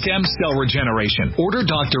promotes stem cell regeneration. Order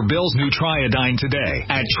Dr. Bill's Nutriodine today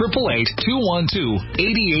at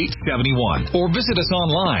 888-212-8871 or visit us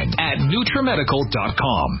online at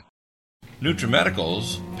NutriMedical.com.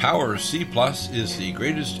 NutriMedical's Power C Plus is the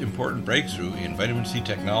greatest important breakthrough in vitamin C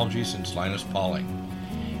technology since Linus Pauling.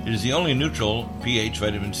 It is the only neutral pH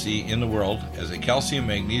vitamin C in the world as a calcium,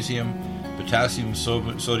 magnesium, potassium,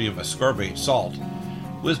 sodium ascorbate salt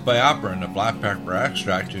with bioperin, a black pepper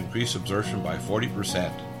extract, to increase absorption by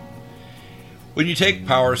 40%. When you take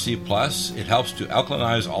Power C+, it helps to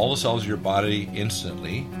alkalinize all the cells of your body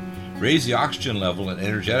instantly, raise the oxygen level and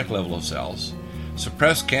energetic level of cells,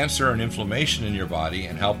 suppress cancer and inflammation in your body,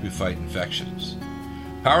 and help you fight infections.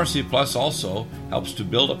 Power C Plus also helps to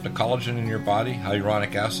build up the collagen in your body,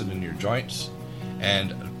 hyaluronic acid in your joints,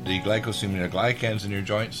 and the glycosaminoglycans in your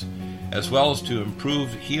joints, as well as to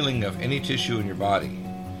improve healing of any tissue in your body.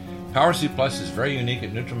 Power C Plus is very unique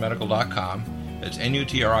at NutriMedical.com. It's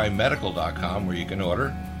NutriMedical.com where you can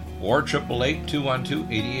order, or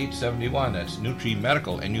 888-212-8871. That's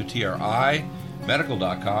NutriMedical, NUTRI,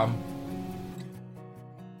 medical.com.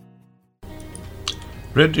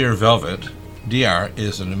 Red Deer Velvet DR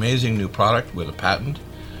is an amazing new product with a patent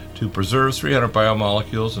to preserve 300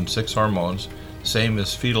 biomolecules and 6 hormones, same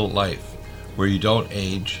as fetal life, where you don't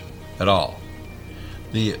age at all.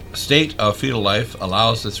 The state of fetal life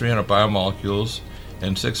allows the 300 biomolecules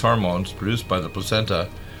and 6 hormones produced by the placenta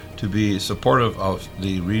to be supportive of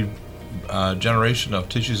the regeneration of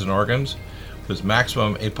tissues and organs, with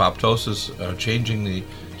maximum apoptosis, changing the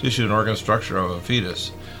tissue and organ structure of a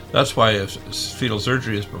fetus. That's why if fetal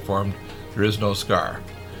surgery is performed, there is no scar.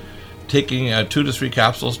 Taking 2 to 3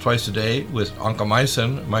 capsules twice a day with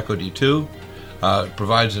oncomycin, myco-D2,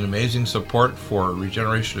 provides an amazing support for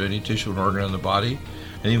regeneration of any tissue and organ in the body,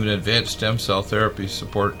 and even advanced stem cell therapy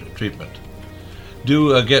support treatment.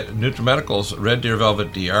 Do get NutriMedical's Red Deer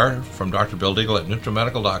Velvet DR from Dr. Bill Deagle at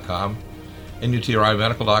NutriMedical.com,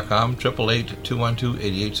 NUTRIMedical.com,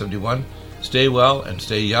 888-212-8871. Stay well and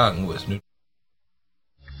stay young with NutriMedical.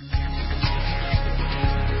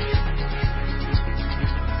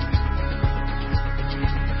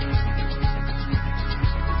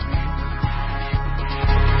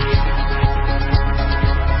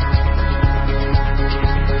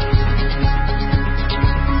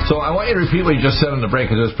 So I want you to repeat what you just said on the break,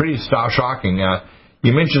 because it was pretty shocking.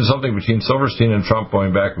 You mentioned something between Silverstein and Trump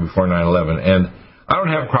going back before 9/11, and I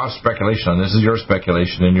don't have cross-speculation on this. This is your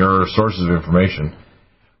speculation and your sources of information.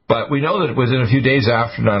 But we know that within a few days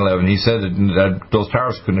after 9/11, he said that those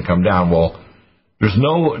towers couldn't come down. Well, there's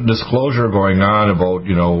no disclosure going on about,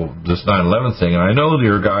 this 9/11 thing. And I know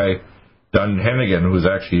your guy, Don Hennigan, who's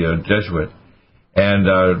actually a Jesuit, and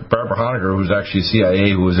Barbara Honecker, who's actually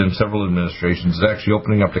CIA, who was in several administrations, is actually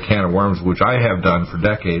opening up the can of worms, which I have done for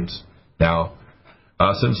decades now,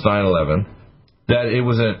 since 9/11, that it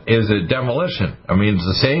is a demolition. I mean, it's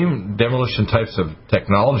the same demolition types of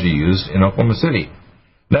technology used in Oklahoma City.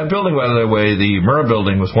 That building, by the way, the Murrah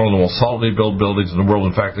building, was one of the most solidly built buildings in the world.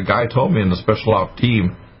 In fact, the guy told me in the special op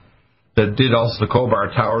team that did also the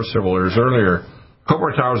Khobar Towers several years earlier,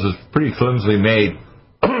 Khobar Towers is pretty flimsily made.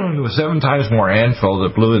 It was 7 times more anvil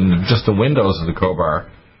that blew in just the windows of the Khobar,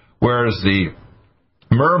 whereas the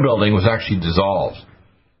Murrah building was actually dissolved.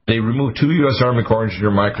 They removed 2 U.S. Army Corps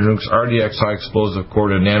engineer micronukes, RDX high explosive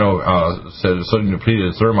core and nano sodium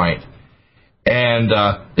depleted thermite, and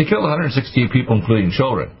they killed 168 people, including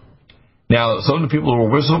children. Now, some of the people who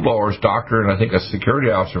were whistleblowers, doctor and I think a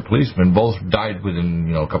security officer, policeman, both died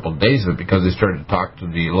within a couple of days of it because they started to talk to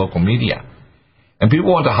the local media. And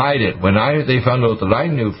people want to hide it. When they found out that I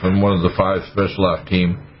knew from one of the 5 special ops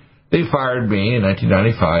team, they fired me in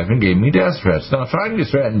 1995 and gave me death threats. Now, if I'm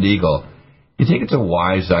just threatened Eagle, you think it's a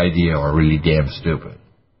wise idea or really damn stupid?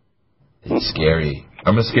 It's scary.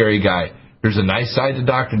 I'm a scary guy. There's a nice side to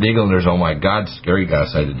Dr. Deagle, and there's, oh my God, scary guy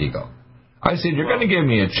side to Deagle. I said, you're going to give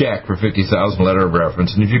me a check for $50,000 letter of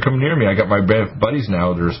reference, and if you come near me, I got my buddies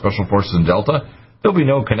now, they're Special Forces in Delta, there'll be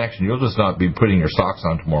no connection. You'll just not be putting your socks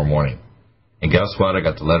on tomorrow morning. And guess what? I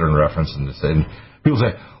got the letter and reference, and people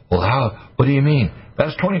say, well, what do you mean?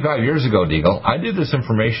 That's 25 years ago, Deagle. I did this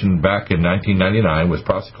information back in 1999 with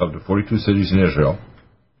Prophecy Club to 42 cities in Israel.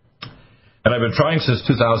 And I've been trying since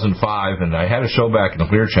 2005, and I had a show back in the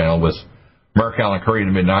Clear Channel with Mark Allen Curry in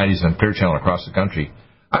the mid-90s on Clear Channel across the country.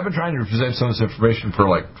 I've been trying to present some of this information for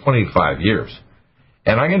like 25 years.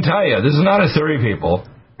 And I can tell you, this is not a theory, people.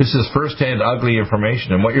 This is first-hand ugly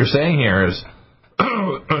information. And what you're saying here is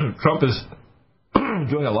Trump is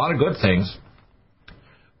doing a lot of good things,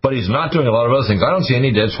 but he's not doing a lot of other things. I don't see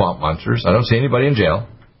any dead swamp monsters. I don't see anybody in jail.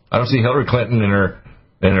 I don't see Hillary Clinton in her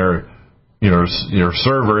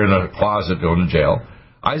server in a closet going to jail.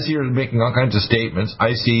 I see her making all kinds of statements.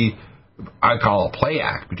 I call a play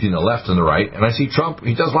act between the left and the right, and I see Trump.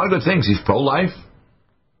 He does a lot of good things. He's pro-life.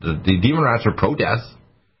 The demon rats are pro-death.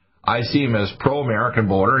 I see him as pro-American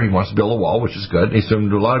border. He wants to build a wall, which is good. He's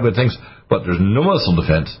doing a lot of good things, but there's no missile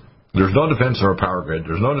defense. There's no defense of our power grid.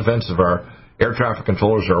 There's no defense of our air traffic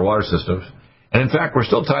controllers or our water systems. And in fact, we're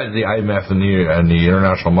still tied to the IMF and the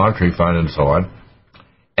International Monetary Fund and so on.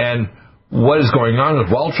 And what is going on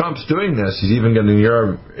is while Trump's doing this, he's even getting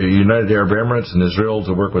the United Arab Emirates and Israel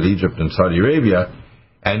to work with Egypt and Saudi Arabia.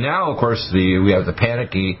 And now, of course, we have the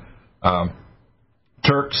panicky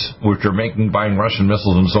Turks, which are buying Russian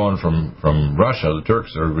missiles and so on from Russia. The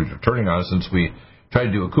Turks are turning on us since we tried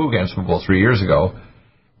to do a coup against them 3 years ago.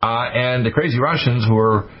 And the crazy Russians who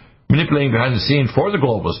are manipulating behind the scenes for the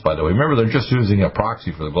globalists, by the way. Remember, they're just using a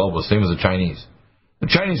proxy for the globalists, same as the Chinese. The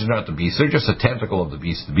Chinese are not the beast. They're just a tentacle of the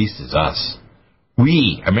beast. The beast is us.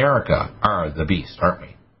 We, America, are the beast, aren't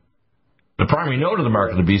we? The primary node of the mark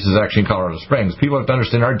of the beast is actually in Colorado Springs. People have to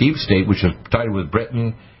understand our deep state, which is tied with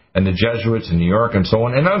Britain and the Jesuits in New York and so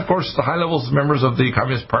on. And, of course, the high-level members of the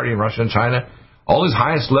Communist Party in Russia and China, all these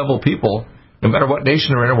highest-level people, no matter what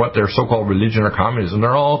nation they're in or what their so-called religion or communism,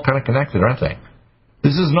 they're all kind of connected, aren't they?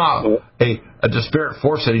 This is not a disparate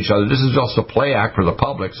force at each other. This is just a play act for the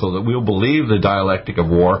public so that we'll believe the dialectic of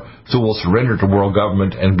war, so we'll surrender to world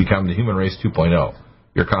government and become the human race 2.0.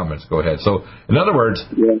 Your comments, go ahead. So, in other words,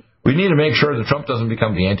 we need to make sure that Trump doesn't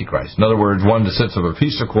become the Antichrist. In other words, one that sits of a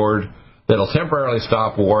peace accord that'll temporarily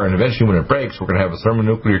stop war, and eventually when it breaks, we're going to have a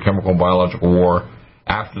thermonuclear, chemical, and biological war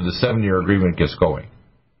after the 7-year agreement gets going.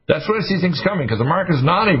 That's where I see things coming, because America is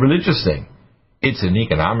not a religious thing. It's an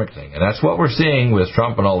economic thing. And that's what we're seeing with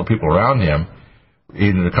Trump and all the people around him.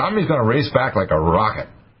 The economy is going to race back like a rocket.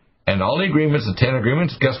 And all the agreements, the 10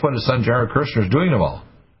 agreements, guess what his son Jared Kushner is doing them all?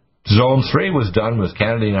 Zone 3 was done with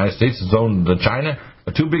Canada, the United States, the China.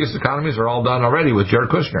 The 2 biggest economies are all done already with Jared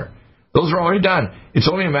Kushner. Those are already done. It's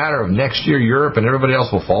only a matter of next year Europe and everybody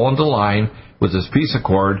else will fall into line with this peace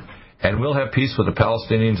accord, and we'll have peace with the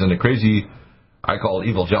Palestinians and the crazy, I call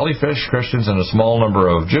evil jellyfish Christians, and a small number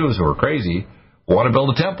of Jews who are crazy want to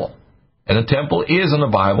build a temple. And a temple is, in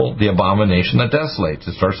the Bible, the abomination that desolates.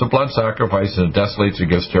 It starts with blood sacrifice and it desolates or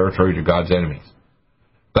gives territory to God's enemies.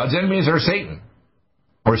 God's enemies are Satan.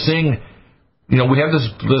 We're seeing, we have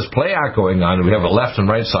this play act going on. We have a left and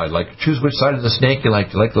right side. Like, choose which side of the snake you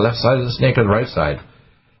like. Do you like the left side of the snake or the right side?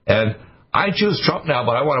 And I choose Trump now,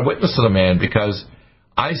 but I want to witness to the man because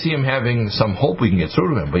I see him having some hope we can get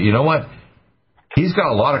through to him. But you know what? He's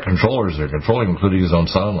got a lot of controllers that are controlling, including his own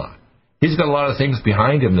son-in-law. He's got a lot of things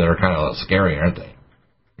behind him that are kind of scary, aren't they?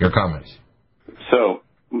 Your comments. So,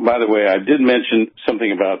 by the way, I did mention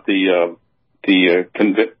something about the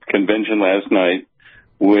convention last night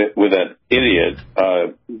with that idiot,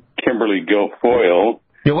 Kimberly Guilfoyle.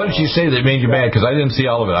 Yeah, what did she say that made you mad? Because I didn't see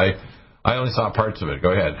all of it. I only saw parts of it.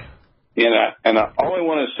 Go ahead. All I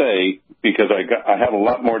want to say, because I have a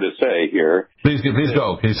lot more to say here. Please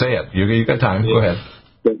go. Can you say it? You got time. Go ahead.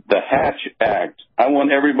 The Hatch Act. I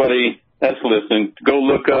want everybody that's listening to go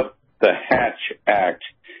look up the Hatch Act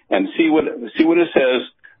and see what it says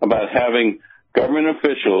about having government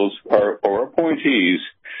officials or appointees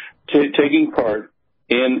taking part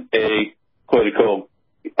in a political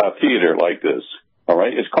theater like this. All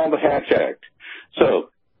right, it's called the Hatch Act.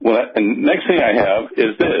 So, and next thing I have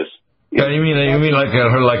is this. Yeah, you mean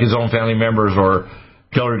like his own family members or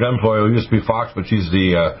Hillary Guilfoyle, who used to be Fox, but she's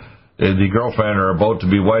the girlfriend or about to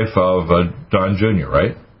be wife of Don Jr.,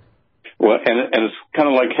 right? Well, and it's kind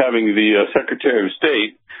of like having the Secretary of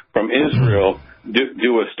State from Israel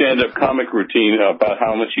do a stand-up comic routine about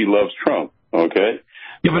how much he loves Trump, okay?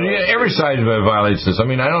 Yeah, but every side violates this. I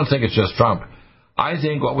mean, I don't think it's just Trump. I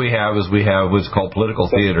think what we have what's called political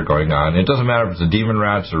theater going on. It doesn't matter if it's the demon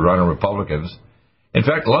rats or running Republicans. In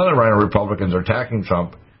fact, a lot of the running Republicans are attacking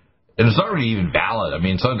Trump, and it's not really even valid. I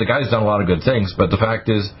mean, the guy's done a lot of good things, but the fact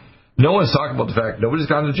is, no one's talking about the fact nobody's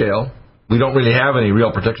gone to jail. We don't really have any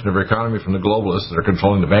real protection of our economy from the globalists that are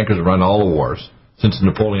controlling the bankers that run all the wars since the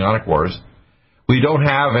Napoleonic Wars. We don't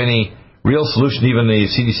have any real solution. Even the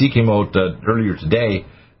CDC came out earlier today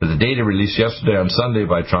with the data released yesterday on Sunday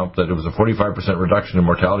by Trump that it was a 45% reduction in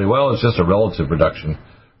mortality. Well, it's just a relative reduction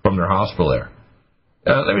from their hospital there.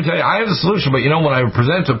 Let me tell you, I have the solution, but when I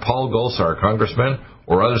present to Paul Gosar, congressman,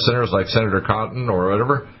 or other senators like Senator Cotton or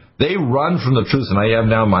whatever, they run from the truth, and I have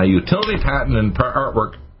now my utility patent and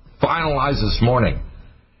artwork finalized this morning.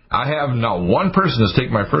 I have not one person that's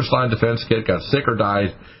taken my first-line defense kit, got sick or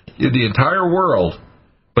died in the entire world.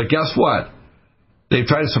 But guess what? They've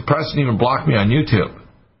tried to suppress and even block me on YouTube.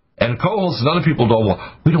 And co-hosts and other people don't,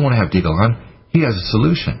 we don't want to have Deagle on. He has a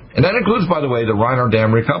solution. And that includes, by the way, the Rhino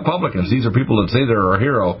Dam Republicans. These are people that say they're our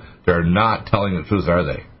hero. They're not telling the truth, are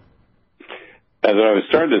they? As I was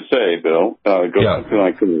starting to say, Bill, something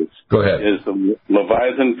like this. Go ahead. Is the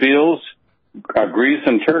Leviathan fields, Greece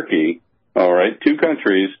and Turkey, all right, 2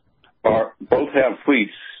 countries, both have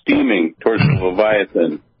fleets steaming towards the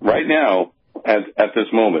Leviathan right now at this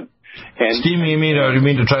moment. And steaming, you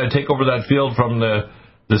mean to try to take over that field from the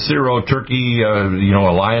the Syro-Turkey,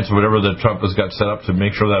 alliance or whatever that Trump has got set up to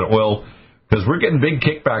make sure that oil, because we're getting big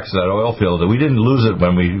kickbacks to that oil field. We didn't lose it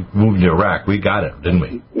when we moved to Iraq. We got it, didn't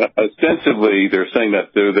we? Ostensibly, they're saying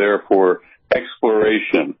that they're there for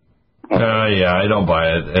exploration. Yeah, I don't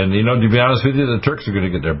buy it. And, to be honest with you, the Turks are going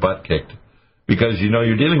to get their butt kicked. Because,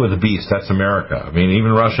 you're dealing with a beast. That's America. I mean,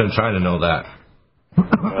 even Russia and China know that.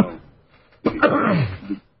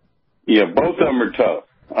 Yeah, both of them are tough.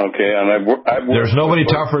 Okay, and there's nobody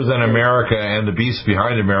tougher than America and the beast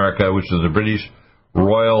behind America, which is the British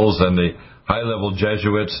Royals and the high-level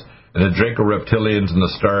Jesuits and the Draco Reptilians and the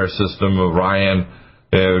star system of Orion,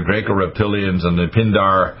 Draco Reptilians and the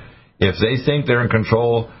Pindar. If they think they're in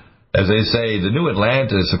control, as they say, the new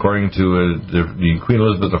Atlantis, according to the Queen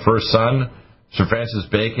Elizabeth I's son, Sir Francis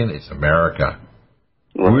Bacon, it's America.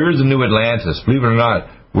 Right. We're the new Atlantis. Believe it or not,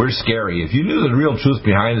 we're scary. If you knew the real truth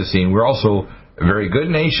behind the scene, we're also a very good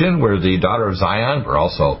nation. We're the daughter of Zion. We're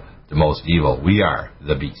also the most evil. We are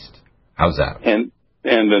the beast. How's that? And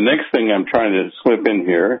the next thing I'm trying to slip in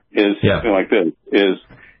here is something like this. Is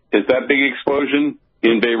that big explosion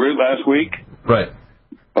in Beirut last week? Right.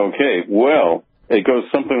 Okay, well, it goes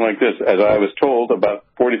something like this. As I was told about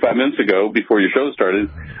 45 minutes ago before your show started,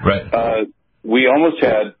 right. We almost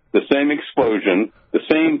had the same explosion, the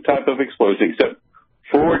same type of explosion, except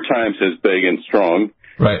 4 times as big and strong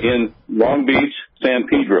in Long Beach, San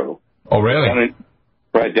Pedro. Oh, really?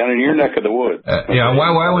 Down in your neck of the woods.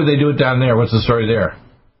 Why would they do it down there? What's the story there?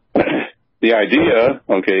 The idea,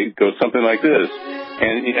 goes something like this.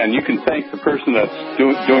 And you can thank the person that's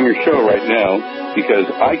doing your show right now, because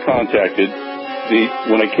I contacted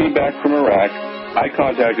when I came back from Iraq, I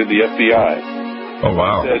contacted the FBI. Oh,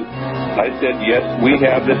 wow. I said, yes, we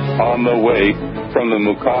have this on the way from the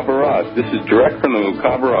Mukhabarat. This is direct from the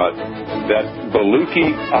Mukhabarat, that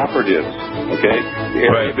Baluchi operatives, the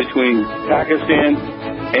area between Pakistan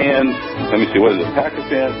and,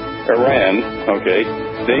 Pakistan, Iran,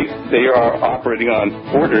 they are operating on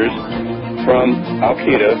orders from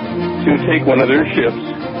Al-Qaeda to take one of their ships,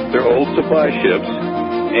 their old supply ships,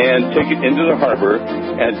 and take it into the harbor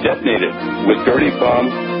and detonate it with dirty bomb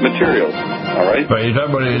material. All right? But you're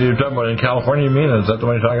talking about in California, you mean? Is that the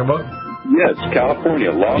one you're talking about? Yes, California.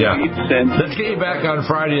 Long Beach. Let's get you back on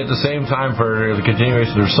Friday at the same time for the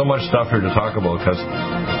continuation. There's so much stuff here to talk about, because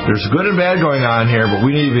there's good and bad going on here, but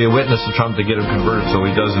we need to be a witness to Trump to get him converted so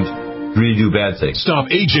he doesn't really do bad things.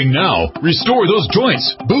 Stop aging now. Restore those joints.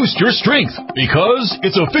 Boost your strength. Because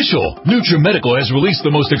it's official. NutriMedical has released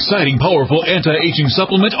the most exciting, powerful anti-aging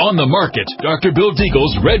supplement on the market. Dr. Bill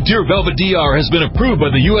Deagle's Red Deer Velvet DR has been approved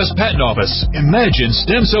by the U.S. Patent Office. Imagine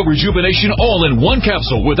stem cell rejuvenation all in one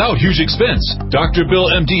capsule without huge expense. Dr.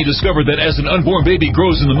 Bill MD discovered that as an unborn baby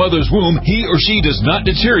grows in the mother's womb, he or she does not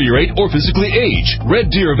deteriorate or physically age.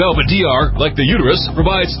 Red Deer Velvet DR, like the uterus,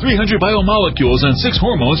 provides 300 biomolecules and 6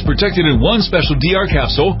 hormones protected in one special DR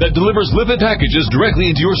capsule that delivers lipid packages directly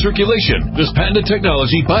into your circulation. This patented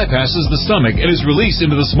technology bypasses the stomach and is released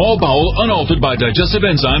into the small bowel unaltered by digestive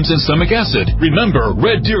enzymes and stomach acid. Remember,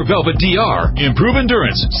 Red Deer Velvet DR. Improve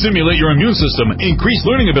endurance, stimulate your immune system, increase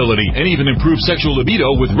learning ability, and even improve sexual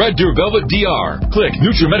libido with Red Deer Velvet DR. Click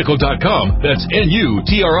NutriMedical.com, that's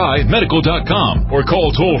NutriMedical.com, or call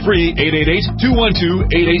toll-free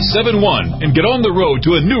 888-212-8871 and get on the road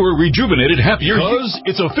to a newer, rejuvenated, happier you. Because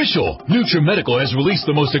it's official. NutriMedical has released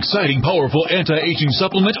the most exciting, powerful anti-aging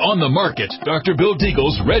supplement on the market. Dr. Bill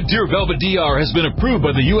Deagle's Red Deer Velvet DR has been approved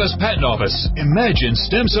by the U.S. Patent Office. Imagine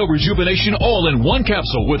stem cell rejuvenation all in one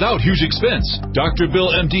capsule without huge expense. Dr.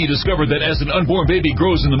 Bill MD discovered that as an unborn baby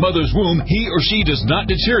grows in the mother's womb, he or she does not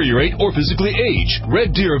deteriorate or physically age.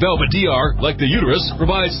 Red Deer Velvet DR, like the uterus,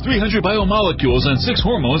 provides 300 biomolecules and 6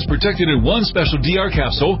 hormones protected in one special DR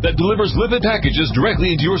capsule that delivers lipid packages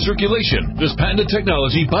directly into your circulation. This patented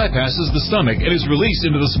technology bypasses the stomach and is released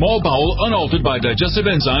into the small bowel unaltered by digestive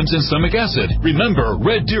enzymes and stomach acid. Remember,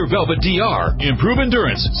 Red Deer Velvet DR. Improve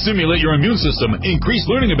endurance, stimulate your immune system, increase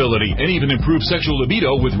learning ability, and even improve sexual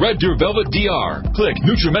libido with Red Deer Velvet DR. Click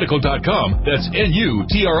NutriMedical.com, that's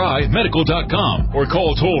NutriMedical.com, or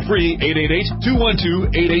call toll-free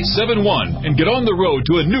 888-212-8871 and get on the road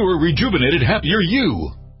to a newer, rejuvenated, happier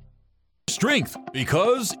you. Strength,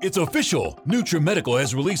 because it's official. NutriMedical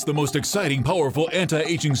has released the most exciting, powerful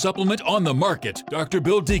anti-aging supplement on the market. Dr.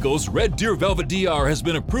 Bill Deagle's Red Deer Velvet DR has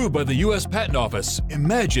been approved by the U.S. Patent Office.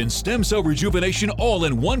 Imagine stem cell rejuvenation all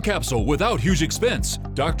in one capsule without huge expense.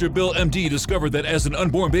 Dr. Bill MD discovered that as an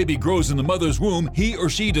unborn baby grows in the mother's womb, he or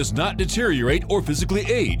she does not deteriorate or physically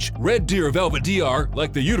age. Red Deer Velvet DR,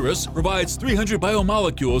 like the uterus, provides 300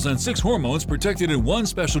 biomolecules and 6 hormones protected in one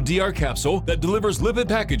special DR capsule that delivers lipid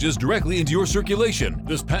packages directly directly into your circulation.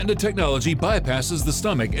 This patented technology bypasses the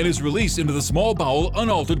stomach and is released into the small bowel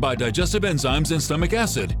unaltered by digestive enzymes and stomach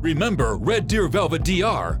acid. Remember Red Deer Velvet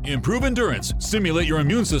DR. Improve endurance, stimulate your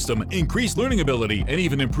immune system, increase learning ability, and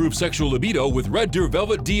even improve sexual libido with Red Deer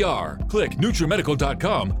Velvet DR. Click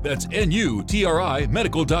NutriMedical.com, that's NUTRI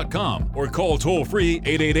medical.com, or call toll-free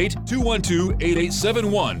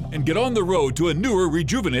 888-212-8871 and get on the road to a newer,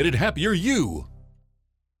 rejuvenated, happier you.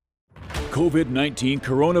 COVID-19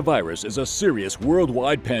 coronavirus is a serious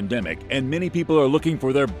worldwide pandemic, and many people are looking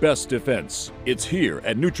for their best defense. It's here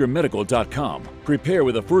at NutriMedical.com. Prepare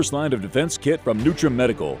with a first line of defense kit from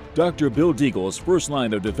NutriMedical. Dr. Bill Deagle's first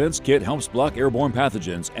line of defense kit helps block airborne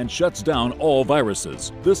pathogens and shuts down all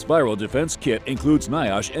viruses. This viral defense kit includes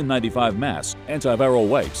NIOSH N95 mask, antiviral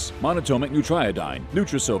wipes, monatomic nutriodine,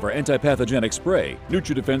 Nutrisilver antipathogenic spray,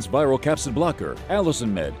 NutriDefense viral capsid blocker,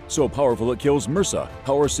 Allison Med, so powerful it kills MRSA,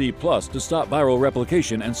 Power C Plus to stop viral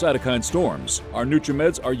replication and cytokine storms. Our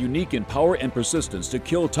NutriMeds are unique in power and persistence to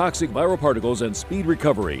kill toxic viral particles and speed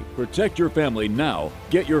recovery. Protect your family now.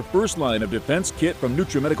 Get your first line of defense kit from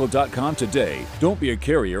NutriMedical.com today. Don't be a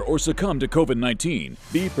carrier or succumb to COVID-19.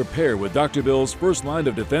 Be prepared with Dr. Bill's first line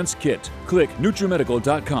of defense kit. Click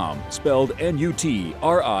NutriMedical.com, spelled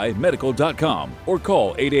N-U-T-R-I medical.com, or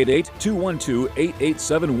call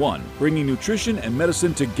 888-212-8871, bringing nutrition and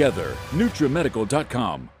medicine together.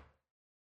 NutriMedical.com.